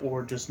infrared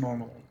or just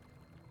normally?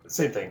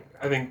 Same thing.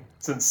 I think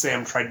since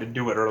Sam tried to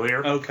do it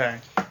earlier. Okay.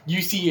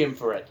 You see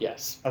infrared,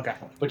 yes, Okay.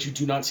 but you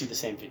do not see the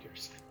same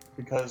figures.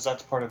 Because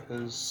that's part of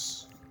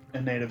his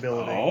innate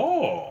ability.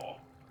 Oh.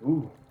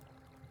 Ooh,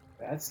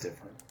 that's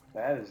different.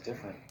 That is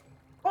different.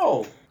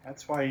 Oh,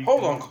 That's why you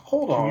hold can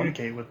on.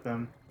 communicate with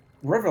them.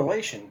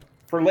 Revelation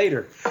for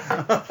later.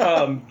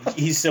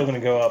 He's still going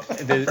to go up.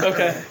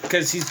 Okay.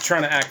 Because he's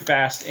trying to act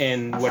fast,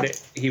 and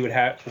he would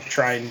have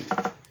try and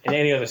in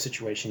any other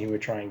situation he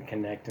would try and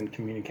connect and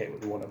communicate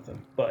with one of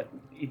them, but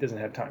he doesn't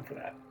have time for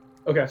that.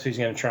 Okay. So he's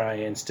going to try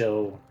and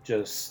still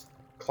just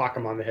Clock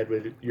him on the head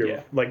with your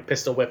Yeah. like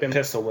pistol whip him.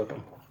 pistol whip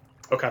him.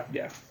 Okay.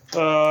 Yeah.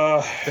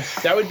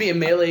 That would be a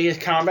melee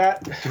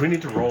combat. Do we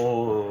need to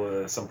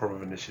roll some form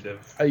of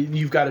initiative?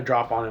 You've got to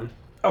drop on him.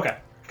 Okay.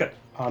 Good.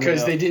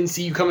 Because they didn't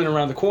see you coming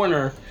around the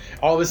corner,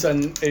 all of a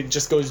sudden it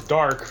just goes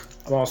dark.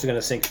 I'm also going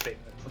to sink statement.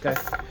 Okay.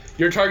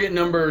 Your target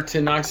number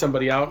to knock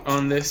somebody out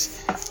on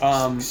this,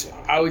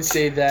 I would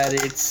say that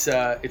it's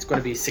going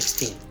to be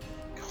 16.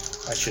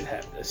 I should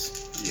have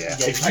this. Yeah.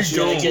 Yeah, If you you gotta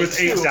don't get with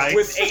 8 two. dice.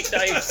 With 8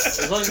 dice.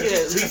 As long as you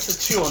get at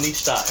least a 2 on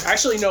each die.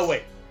 Actually, no,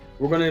 wait.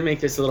 We're going to make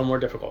this a little more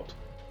difficult.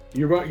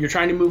 You're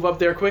trying to move up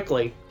there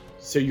quickly,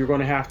 so you're going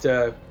to have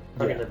to.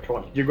 Target of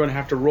 20. You're going to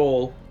have to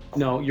roll.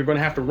 No, you're going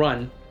to have to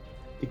run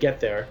to get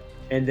there,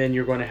 and then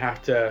you're going to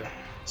have to.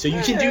 So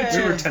you can do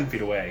We were 2. 10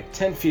 feet away.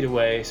 10 feet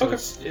away, so Okay.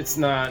 it's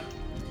not.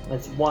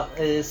 It's one.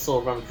 It is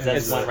still run because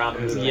that's It's one a- round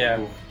of it's a movement. Yeah.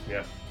 move.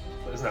 Yeah.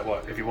 Isn't that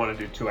what? If you want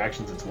to do 2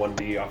 actions, it's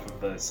 1d off of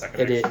the second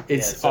It is. action.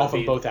 It's Yeah, so off it'd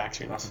of be- both Off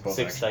actions. of both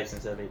 6 actions. dice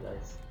instead of 8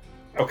 dice.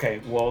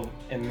 Okay, well,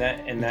 in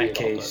that The adult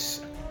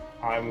case,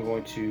 I'm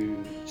going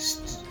to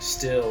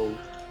still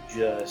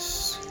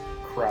just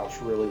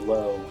crouch really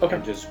low Okay.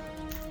 and just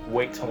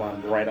wait till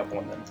I'm right up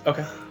on them.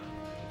 Okay.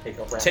 Take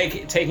a round.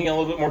 Taking a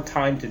little bit more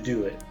time to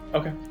do it.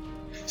 Okay.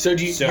 So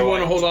do you, So you want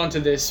to I- hold on to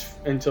this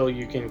until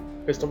you can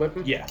pistol whip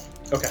him? Yeah.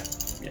 Okay.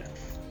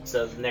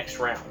 So the next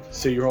round.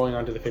 So you're holding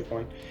on to the fake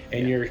point,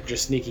 and Yeah. you're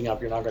just sneaking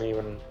up. You're not going to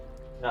even.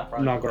 Not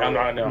running. Not going. I'm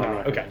not. No, I'm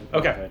not. Okay. I'm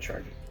Okay. not gonna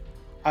charge it.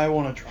 I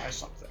want to try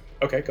something.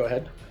 Okay. Go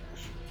ahead.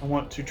 I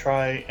want to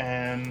try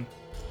and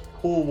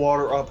pull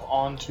water up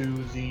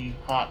onto the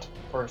hot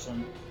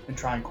person and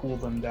try and cool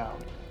them down.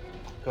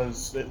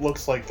 Because it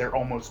looks like they're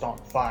almost on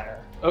fire.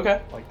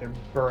 Okay. Like they're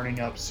burning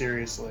up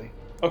seriously.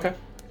 Okay.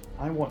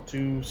 I want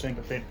to sink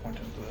a fate point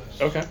into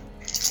this. Okay.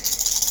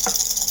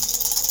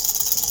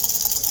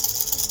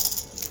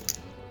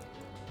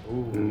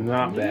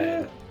 Not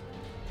bad.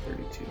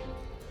 32.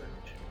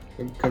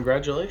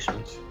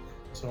 Congratulations.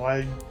 So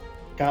I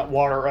got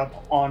water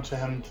up onto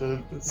him to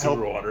help.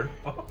 Sewer water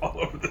all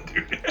over the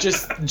dude.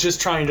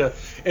 Just trying to.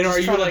 And are Just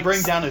you trying to like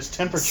bring down his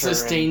temperature? and-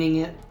 sustaining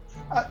it?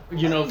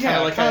 You know, kind yeah,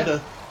 of like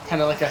kinda.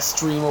 kind of like a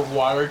stream of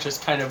water,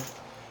 just kind of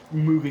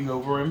moving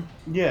over him.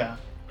 Yeah.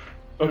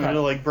 Okay.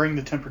 To like bring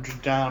the temperature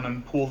down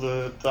and pull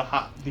the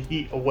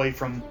heat away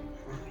from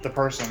the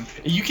person.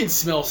 You can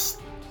smell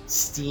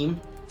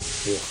steam,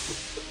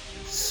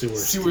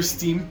 sewer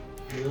steam.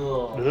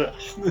 Ugh.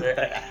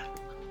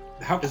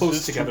 How Is close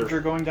this together? temperature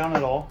going down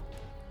at all?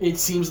 It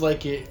seems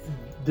like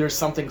there's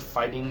something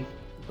fighting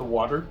the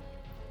water,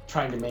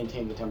 trying to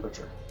maintain the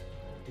temperature.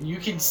 And you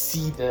can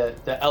see the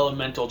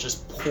elemental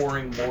just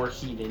pouring more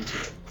heat into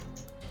it,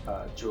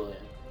 Julian.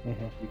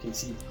 Mhm. You can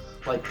see,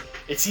 like,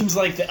 it seems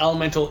like the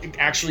elemental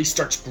actually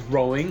starts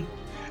growing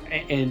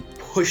and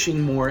pushing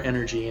more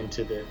energy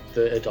into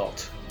the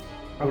adult.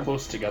 How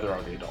close together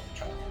are the adult and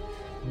child?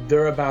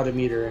 They're about 1.5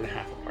 meters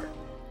apart.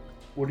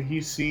 Would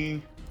he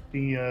see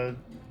the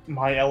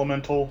my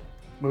elemental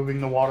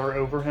moving the water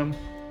over him?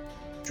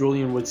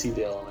 Julian would see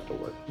the elemental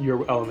work.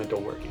 Your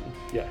elemental working.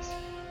 Yes.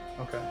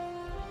 Okay.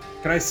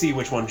 Can I see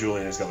which one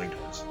Julian is going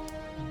towards?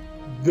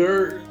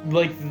 They're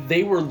like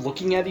they were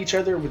looking at each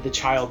other with the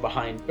child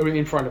behind or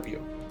in front of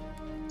you.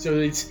 So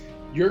it's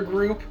your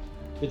group,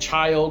 the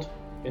child,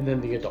 and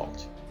then the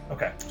adult.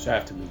 Okay. So I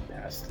have to move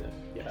past the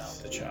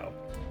Yes. child.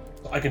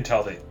 I can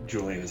tell that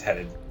Julian is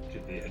headed to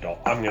the adult.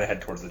 I'm going to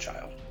head towards the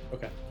child.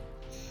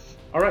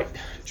 All right,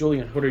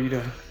 Julian, what are you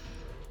doing?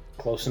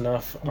 Close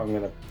enough. I'm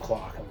gonna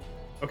clock him.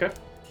 Okay.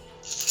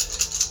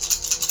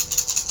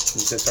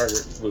 Since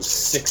target was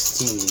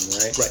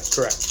 16, right? Right.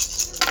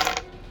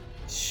 Correct.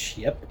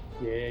 Yep.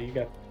 Yeah, you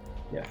got.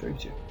 Yeah,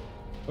 32.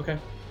 Okay.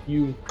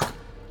 You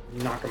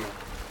knock him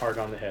hard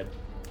on the head.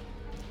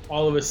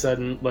 All of a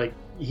sudden, like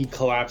he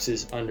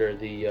collapses under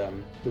the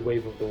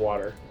wave of the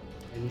water,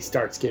 and he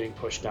starts getting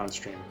pushed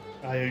downstream.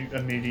 I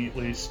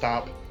immediately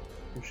stop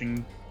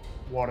pushing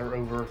water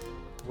over.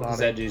 What does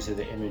that do to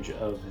the image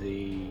of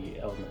the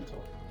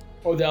elemental?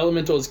 Oh, the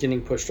elemental is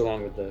getting pushed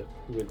along with the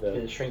Did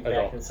it shrink back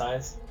adult. in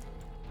size?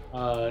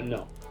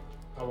 No.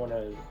 I want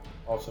to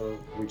also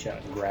reach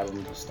out and grab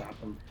him to stop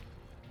him.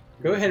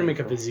 Go ahead and make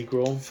a physique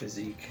roll.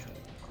 Physique.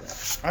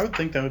 I would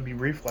think that would be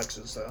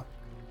reflexes, though.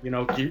 You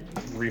know,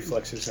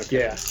 Reflexes. Okay.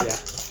 yeah.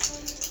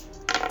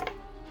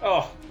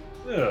 Oh,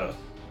 Ugh.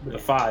 With a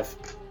 5,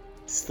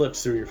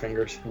 slips through your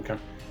fingers. okay.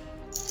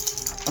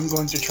 I'm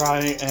going to try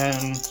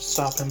and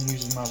stop him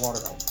using my water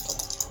elemental.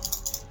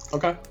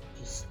 Okay.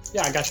 Just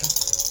Yeah, I gotcha.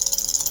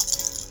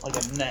 like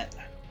a net.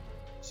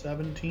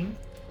 17?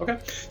 Okay.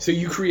 So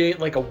you create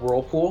like a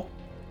whirlpool,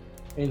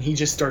 and he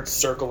just starts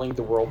circling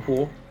the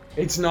whirlpool.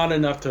 It's not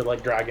enough to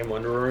like drag him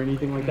under or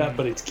anything like that,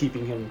 but it's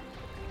keeping him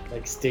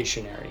like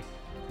stationary,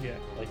 Yeah.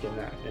 like in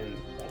that area.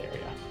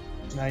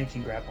 Now you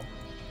can grab him.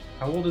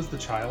 How old is the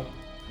child?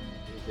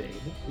 Is it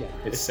able? Yeah,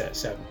 It's it's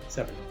 7.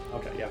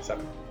 Okay, yeah,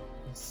 7.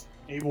 Is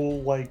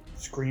Abel, like,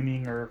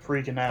 screaming or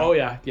freaking out? Oh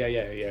yeah.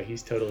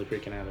 He's totally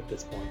freaking out at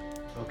this point.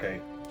 Okay.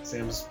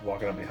 Sam's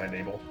walking up behind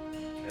Abel,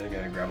 and I'm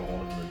going to grab a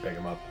hold of him and pick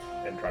him up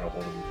and try to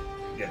hold him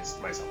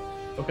against myself.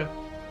 Okay.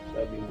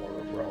 That'd be more of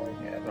a brawling.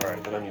 Yeah.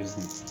 Alright, then I'm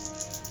using...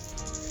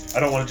 I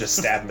don't want to just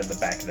stab him in the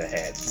back of the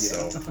head,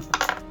 so...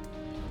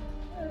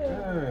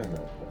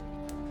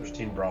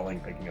 13 brawling,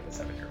 picking up a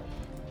 7-year-old.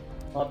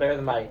 A lot better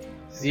than my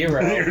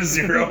 0. You're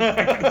 0.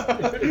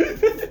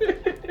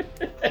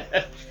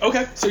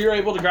 Okay, so you're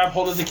able to grab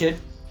hold of the kid.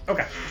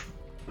 Okay.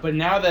 But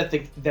now that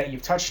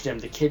you've touched him,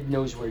 the kid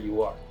knows where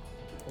you are.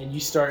 and you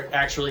start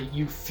actually,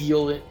 you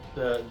feel it,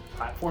 the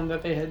platform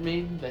that they had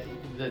made,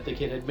 that the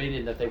kid had made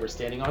and that they were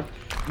standing on,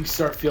 you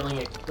start feeling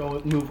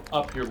it move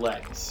up your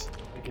legs.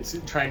 Like it's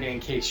trying to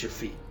encase your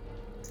feet.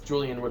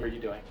 Julian, what are you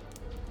doing?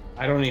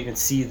 I don't even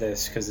see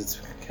this because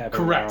it's happening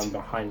Correct. around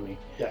behind me.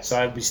 Yes.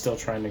 So I'd be still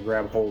trying to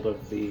grab hold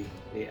of the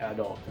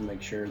adult to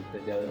make sure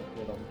that they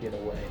don't get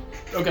away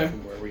Okay.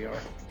 from where we are.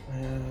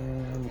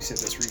 Let me set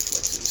this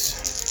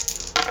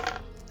reflexes.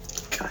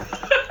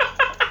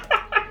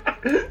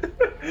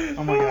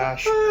 Oh my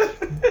gosh.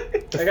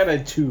 I got a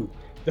 2.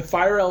 The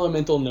fire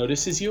elemental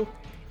notices you.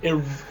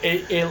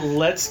 It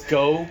lets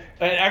go.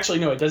 Actually,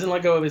 no, it doesn't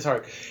let go of his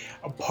heart.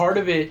 A part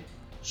of it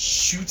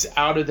shoots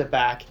out of the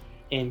back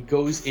and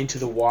goes into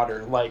the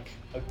water, like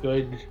a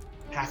good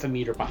half a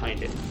meter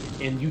behind it.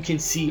 And you can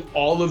see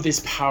all of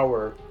this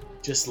power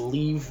just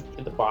leave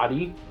the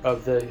body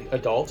of the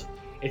adult.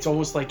 It's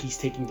almost like he's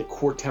taking the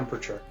core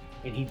temperature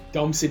and he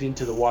dumps it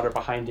into the water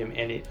behind him,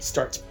 and it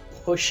starts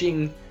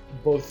pushing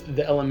both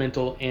the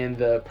elemental and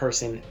the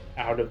person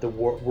out of the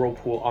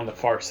whirlpool on the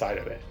far side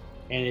of it.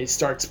 And it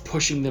starts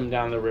pushing them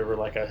down the river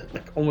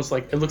almost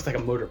like it looks like a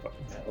motorboat.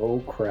 Oh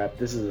crap,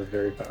 this is a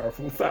very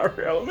powerful fire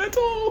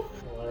elemental.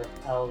 Or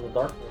out of the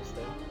darkness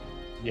then.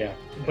 Yeah,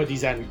 But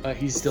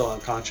he's still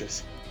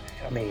unconscious.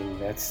 I mean,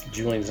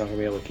 Julian's not going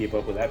to be able to keep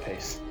up with that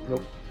pace.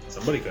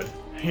 Somebody could.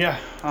 Yeah,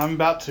 I'm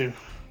about to.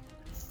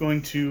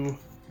 Going to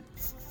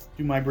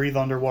do my breathe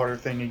underwater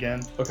thing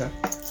again Okay.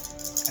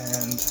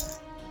 and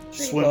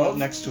swim up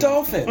next to him.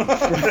 Dolphin!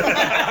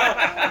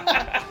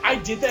 I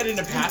did that in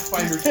a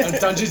Pathfinder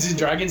Dungeons and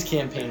Dragons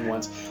campaign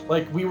once.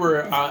 Like we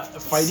were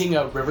fighting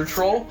a river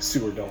troll,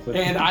 Sewer dolphin.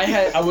 and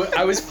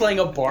I was playing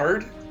a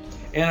bard,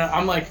 and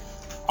I'm like,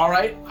 all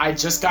right, I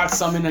just got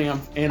summoned an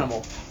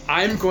animal.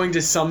 I'm going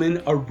to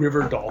summon a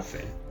river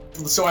dolphin.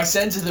 So I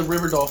send to the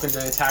river dolphin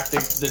to attack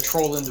the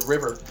troll in the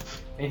river,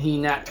 and he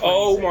nat 20.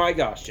 Oh my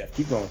gosh, Jeff,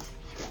 keep going.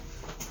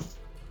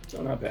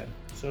 So not bad.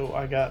 So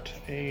I got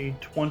a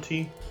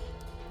 20.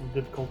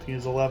 The difficulty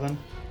is 11.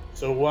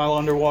 So while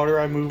underwater,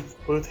 I move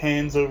both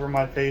hands over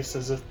my face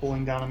as if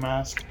pulling down a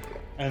mask.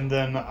 And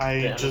then I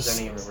Yeah, just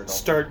any river dolphin.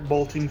 start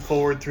bolting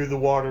forward through the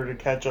water to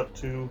catch up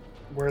to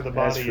where the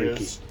That's body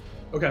freaky. is.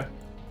 Okay.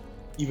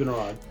 Even or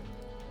odd?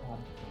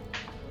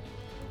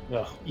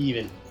 Ugh.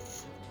 Even.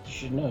 You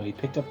should know, he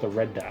picked up the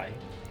red die.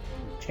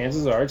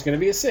 Chances are it's going to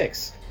be a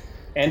 6.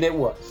 And it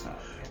was.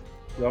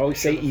 You always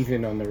say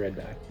even on the red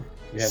die.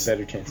 You have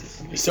better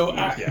chances. So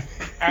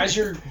as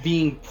you're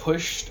being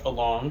pushed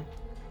along,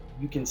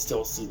 you can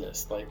still see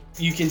this. Like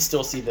you can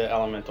still see the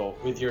elemental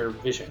with your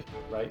vision,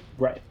 right?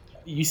 Right.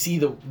 You see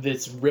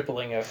this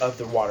rippling of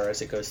the water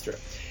as it goes through,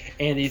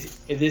 and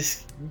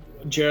this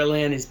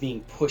Geraldine is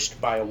being pushed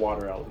by a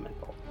water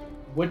elemental.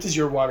 What does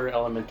your water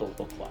elemental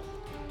look like?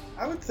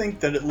 I would think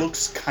that it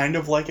looks kind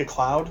of like a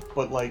cloud,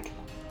 but like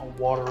a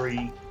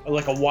watery.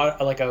 Like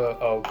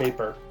a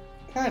vapor.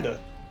 Kinda.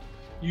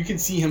 You can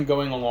see him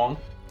going along,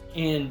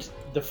 and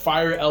the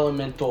fire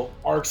elemental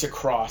arcs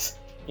across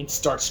and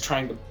starts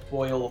trying to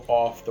boil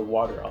off the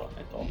water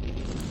elemental.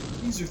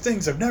 These are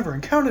things I've never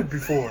encountered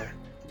before.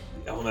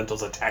 The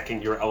elemental's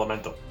attacking your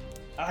elemental.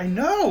 I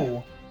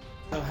know!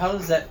 So how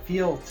does that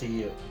feel to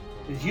you?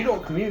 Because you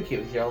don't communicate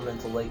with your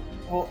elemental like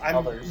Well, I'm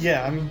others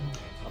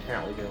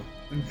apparently do.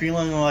 I'm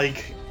feeling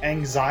like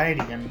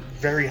anxiety and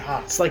very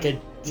hot. It's like a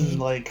deep,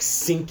 Like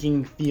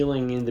sinking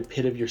feeling in the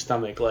pit of your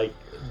stomach, like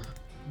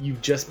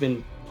you've just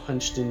been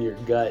punched in your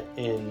gut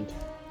and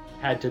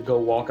had to go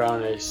walk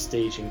on a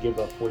stage and give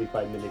a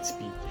 45-minute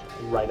speech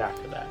right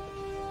after that.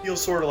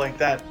 feels sort of like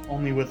that,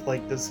 only with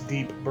like this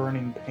deep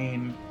burning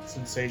pain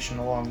sensation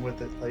along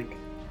with it. Like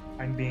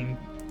I'm being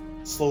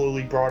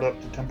slowly brought up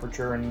to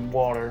temperature and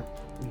water.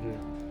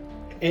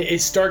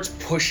 It starts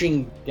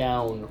pushing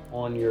down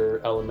on your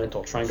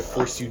elemental, trying to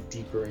force you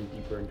deeper and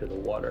deeper into the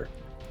water.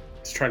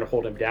 It's trying to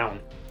hold him down.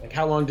 Like,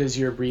 how long does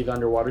your breathe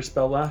underwater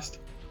spell last?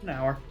 An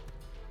hour.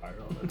 I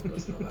don't know.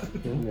 Doesn't know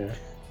that.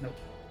 Yeah.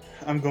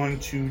 I'm going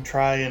to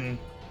try and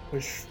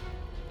push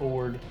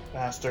forward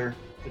faster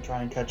to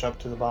try and catch up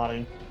to the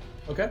body.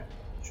 Okay.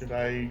 Should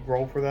I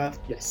roll for that?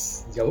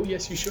 Yes. Oh,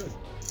 yes, you should.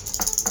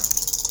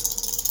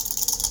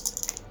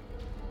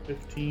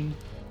 15.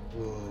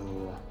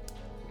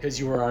 Because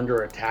you were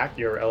under attack,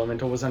 your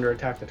elemental was under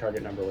attack, the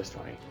target number was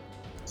 20.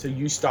 So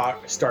you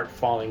start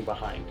falling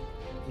behind,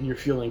 and you're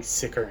feeling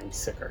sicker and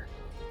sicker.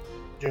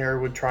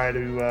 Jared would try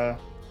to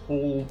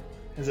pull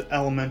his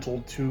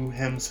elemental to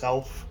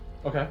himself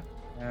Okay.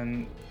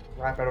 and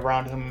wrap it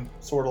around him,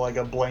 sort of like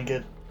a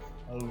blanket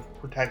of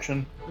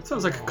protection. That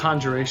sounds like a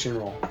conjuration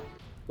roll.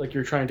 Like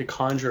you're trying to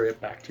conjure it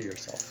back to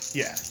yourself.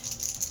 Yeah.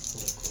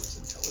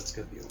 Until it's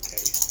gonna be okay.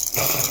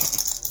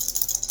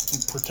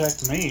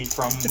 Protect me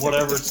from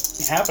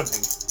whatever's happening.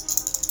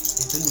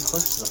 He's been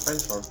close to the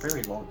friends for a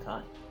very long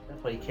time.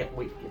 That's why you can't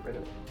wait to get rid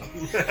of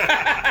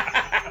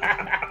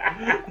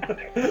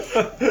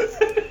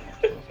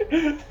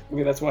it.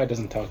 Okay, that's why it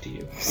doesn't talk to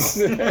you.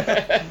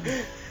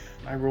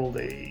 I rolled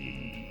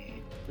a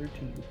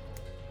 13.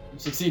 You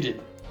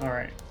succeeded.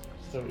 Alright.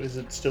 So is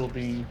it still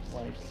being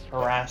like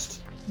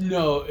harassed?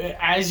 No,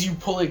 as you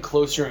pull it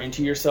closer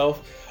into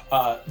yourself,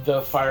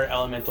 the fire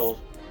elemental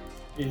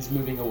is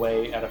moving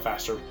away at a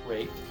faster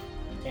rate,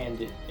 and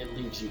it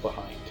leaves you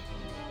behind.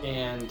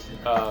 And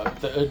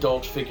the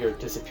adult figure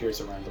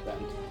disappears around the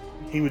bend.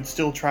 He would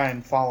still try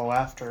and follow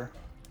after,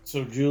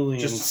 So Julian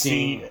just to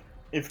see,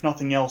 if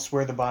nothing else,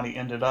 where the body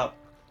ended up.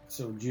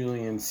 So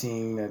Julian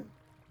seeing that.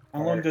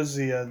 How long does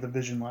the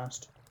vision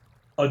last?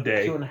 A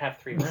day. 2.5,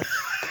 3 minutes.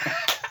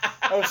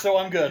 Oh, so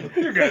I'm good.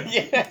 You're good.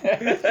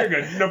 You're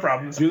good. No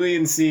problems.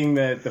 Julian seeing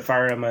that the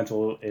fire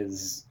elemental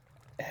has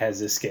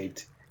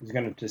escaped. He's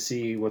going to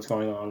see what's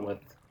going on with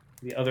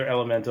the other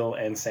elemental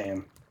and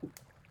Sam.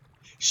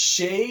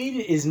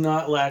 Shade is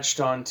not latched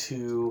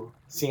onto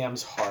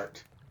Sam's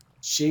heart.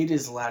 Shade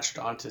is latched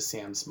onto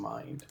Sam's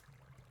mind.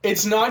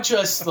 It's not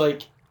just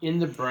like in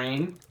the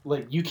brain.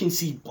 Like you can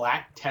see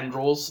black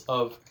tendrils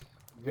of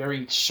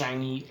very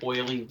shiny,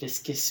 oily,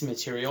 viscous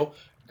material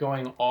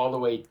going all the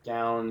way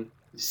down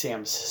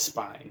Sam's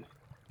spine.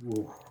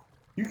 Ooh.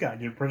 You gotta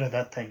get rid of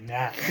that thing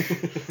now.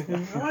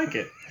 I like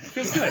it.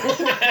 Feels good.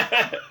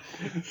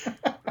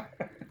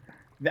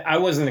 I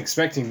wasn't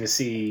expecting to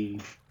see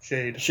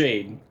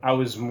Shade. I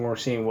was more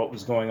seeing what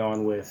was going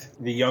on with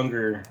the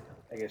younger,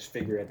 I guess,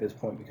 figure at this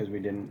point because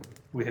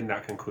We had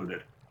not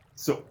concluded.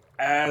 So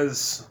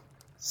as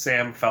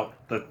Sam felt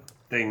the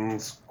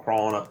things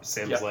crawling up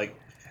Sam's leg,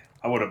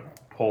 I would have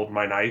pulled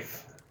my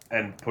knife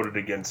and put it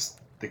against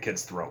the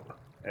kid's throat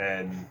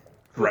and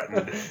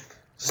threatened,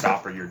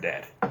 "Stop or you're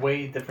dead."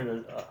 Way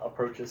different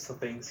approaches to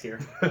things here.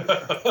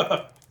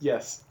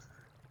 Yes.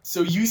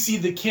 So you see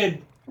the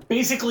kid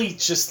basically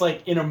just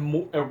like in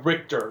a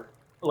Richter,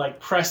 like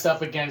pressed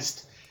up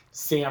against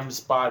Sam's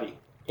body.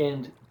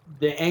 And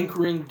the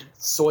anchoring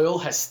soil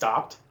has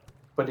stopped,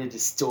 but it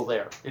is still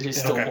there. It is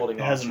still holding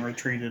It on. hasn't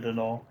retreated at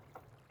all.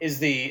 is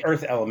the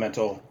earth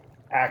elemental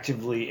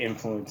actively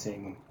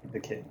influencing the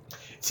kid.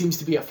 It seems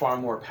to be a far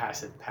more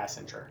passive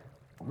passenger.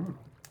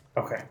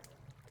 Okay.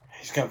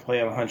 He's going to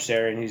play on a hunch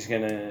there, and he's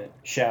going to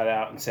shout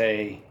out and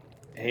say,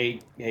 hey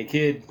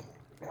kid,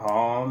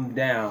 calm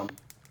down.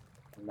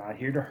 I'm not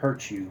here to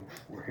hurt you.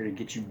 We're here to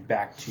get you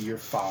back to your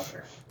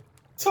father.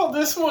 Tell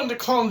this one to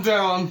calm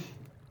down.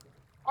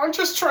 I'm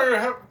just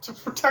trying to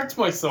protect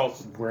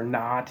myself. We're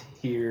not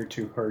here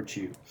to hurt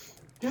you.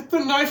 Get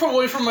the knife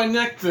away from my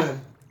neck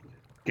then.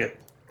 Get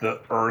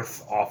the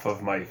earth off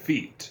of my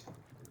feet.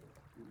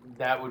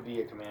 That would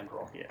be a command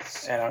roll.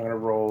 Yes. And I'm going to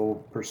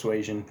roll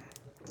persuasion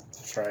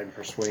to try and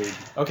persuade.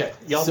 Okay.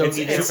 Y'all so don't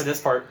need to for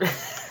this part.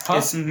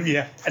 Huh?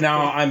 Yeah.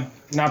 Now, I'm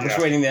not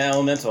persuading the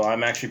elemental.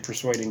 I'm actually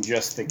persuading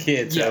just the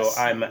kid, Yes.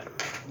 so I'm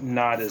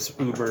not as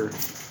uber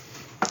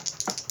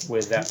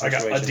with that I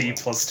persuasion. got a D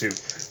plus 2.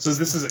 So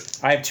this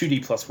is I have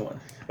 2D plus 1.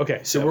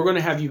 Okay, so we're going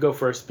to have you go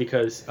first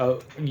because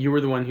you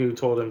were the one who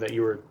told him that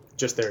you were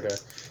just there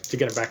to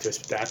get him back to his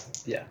dad.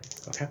 Yeah.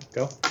 Okay,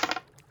 go.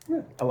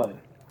 11.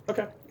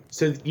 Okay.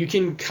 So you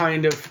can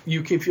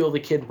feel the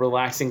kid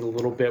relaxing a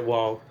little bit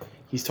while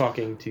he's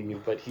talking to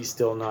you, but he's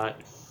still not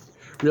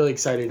really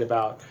excited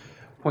about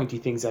pointy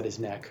things at his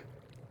neck.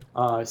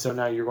 So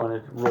now you're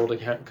going to roll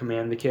to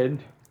command the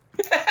kid.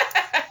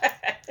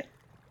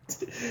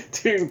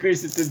 To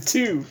increase it to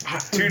 2.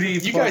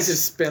 2D. You plus, guys have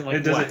spent like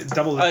it does what? it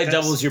double. It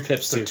doubles your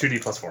pips So too.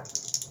 2D plus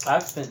 4.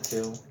 I've spent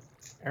 2.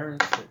 Aaron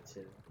spent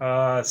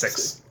 2.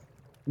 6.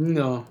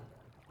 No.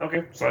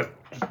 Okay, so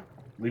I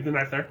leave the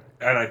knife there,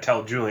 and I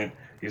tell Julian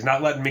he's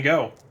not letting me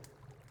go.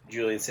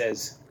 Julian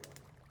says,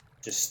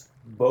 just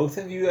both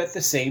of you at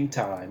the same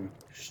time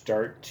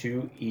start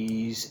to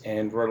ease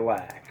and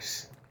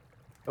relax.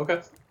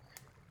 Okay.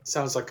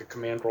 Sounds like a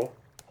command roll.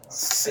 And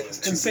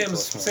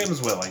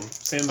Sam's willing.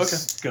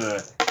 Sam's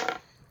gonna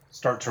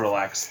start to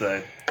relax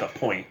the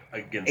point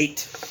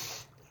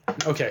against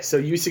 8. Okay, so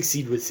you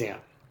succeed with Sam.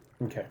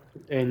 Okay.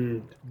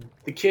 And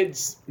the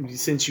kids,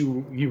 since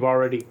you've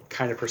already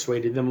kind of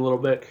persuaded them a little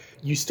bit,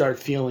 you start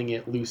feeling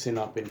it loosen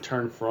up and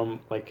turn from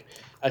like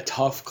a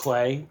tough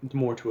clay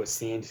more to a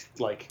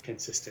sand-like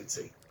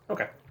consistency.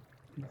 Okay.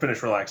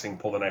 Finish relaxing,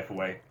 pull the knife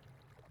away,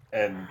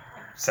 and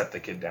set the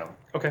kid down.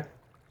 Okay.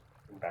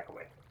 And back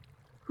away.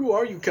 Who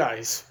are you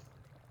guys?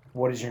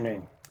 What is your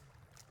name?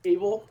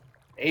 Abel?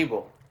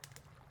 Abel.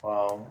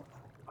 Well,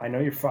 I know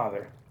your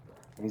father.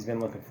 He's been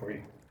looking for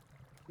you.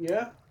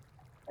 Yeah?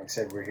 Like I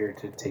said, we're here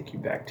to take you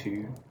back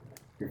to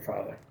your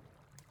father.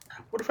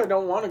 What if I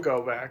don't want to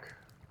go back?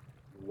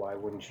 Why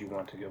wouldn't you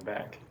want to go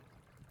back?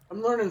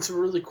 I'm learning some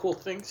really cool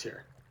things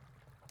here.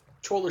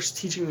 Choler's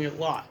teaching me a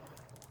lot.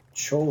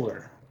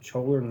 Choler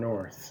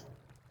North.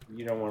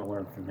 You don't want to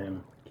learn from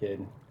him,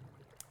 kid.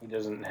 He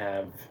doesn't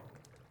have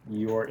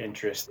your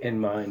interest in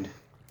mind.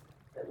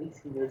 At least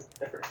he knows the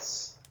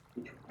difference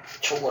between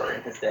Choler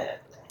and his dad.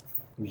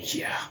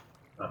 Yeah.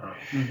 Uh-huh.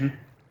 Mm-hmm.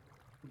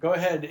 Go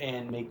ahead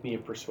and make me a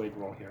persuade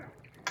roll here.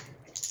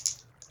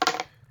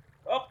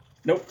 Oh,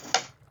 nope.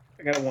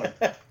 I got a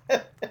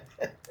 1.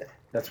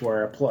 That's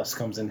where a plus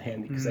comes in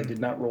handy because I did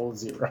not roll a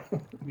 0.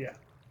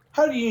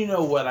 How do you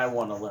know what I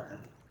want to learn?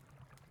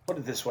 put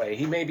it this way.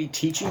 He may be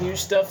teaching you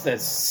stuff that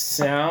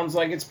sounds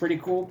like it's pretty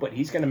cool, but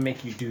he's going to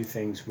make you do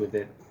things with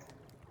it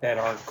that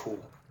aren't cool.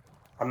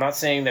 I'm not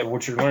saying that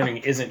what you're learning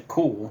isn't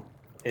cool.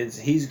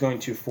 He's going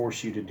to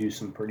force you to do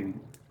some pretty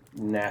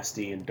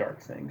nasty and dark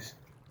things.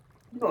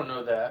 You don't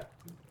know that.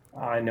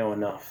 I know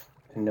enough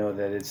to know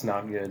that it's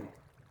not good.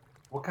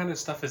 What kind of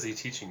stuff is he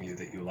teaching you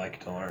that you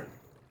like to learn?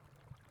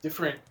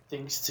 Different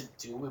things to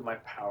do with my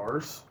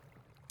powers.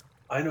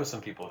 I know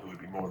some people who would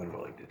be more than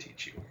willing to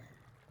teach you.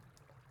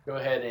 Go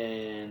ahead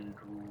and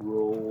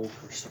roll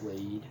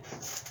persuade.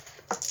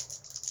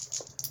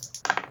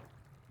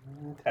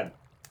 10.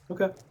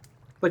 Okay.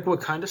 Like what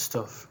kind of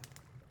stuff?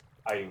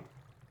 I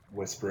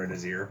whisper in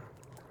his ear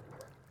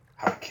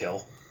how to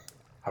kill,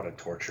 how to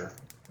torture,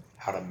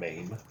 how to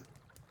maim,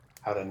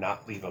 how to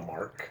not leave a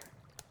mark.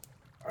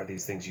 Are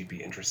these things you'd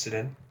be interested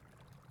in?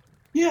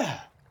 Yeah.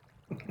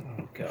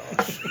 Oh,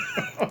 gosh.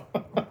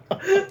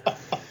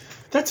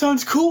 That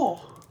sounds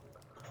cool.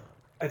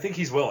 I think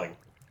he's willing.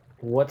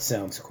 What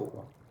sounds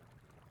cool?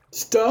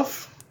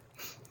 Stuff.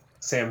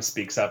 Sam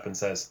speaks up and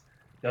says,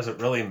 does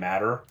it really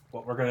matter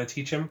what we're going to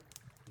teach him?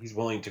 He's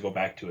willing to go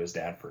back to his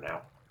dad for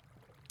now.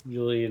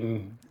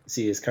 Julian,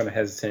 is kind of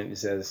hesitant. He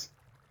says,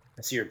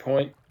 I see your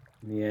point.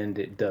 In the end,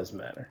 it does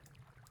matter.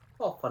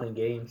 All fun and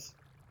games.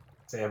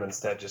 Sam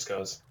instead just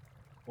goes,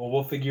 well,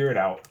 we'll figure it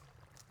out.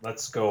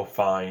 Let's go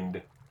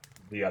find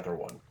the other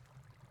one.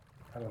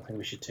 I don't think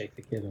we should take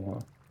the kid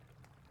along.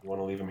 You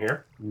want to leave him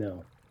here?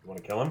 No. You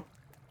want to kill him?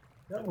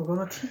 No, we're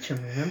going to teach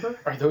him, remember?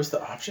 Are those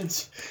the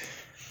options?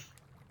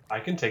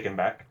 I can take him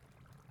back.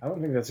 I don't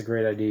think that's a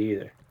great idea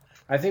either.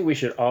 I think we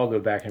should all go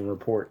back and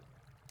report.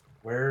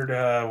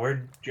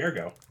 Where'd Jer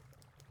go?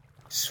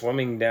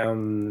 Swimming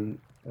down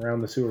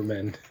around the sewer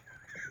bend.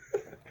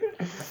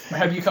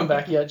 Have you come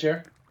back yet,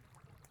 Jer?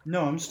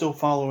 No, I'm still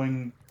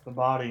following the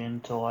body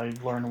until I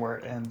learn where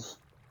it ends.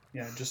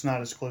 Yeah, just not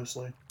as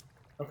closely.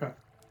 Okay.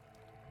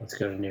 Let's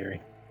go to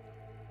Neri.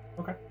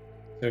 Okay.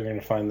 So we're going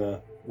to find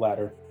the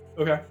ladder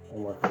Okay.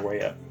 and work our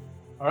way up.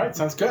 All right,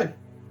 sounds good.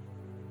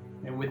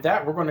 And with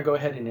that, we're going to go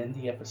ahead and end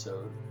the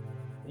episode.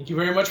 Thank you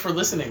very much for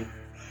listening.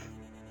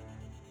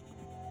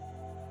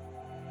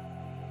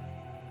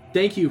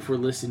 Thank you for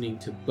listening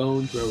to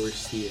Bone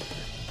Throwers Theater.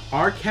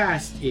 Our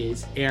cast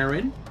is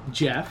Aaron,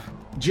 Jeff,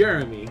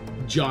 Jeremy,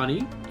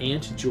 Johnny,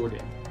 and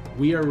Jordan.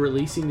 We are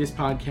releasing this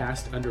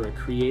podcast under a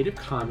Creative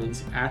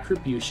Commons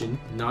Attribution,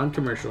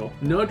 Non-Commercial,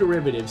 No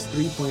Derivatives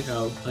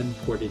 3.0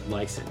 Unported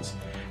license.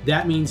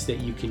 That means that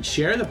you can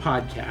share the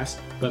podcast,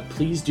 but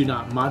please do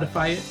not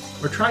modify it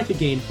or try to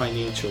gain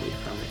financially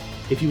from it.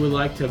 If you would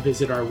like to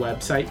visit our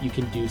website, you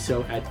can do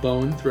so at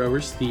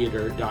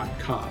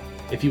bonethrowerstheater.com.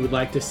 If you would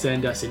like to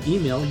send us an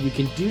email, you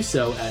can do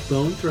so at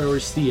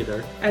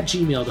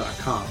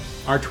bonethrowerstheater@gmail.com.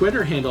 Our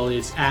Twitter handle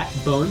is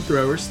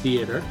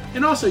 @bonethrowerstheater,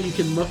 and also you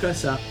can look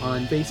us up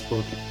on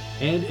Facebook.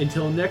 And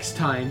until next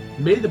time,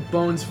 may the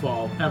bones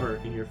fall ever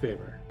in your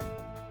favor.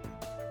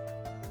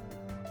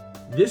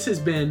 This has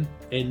been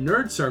a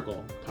Nerd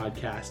Circle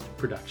podcast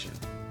production.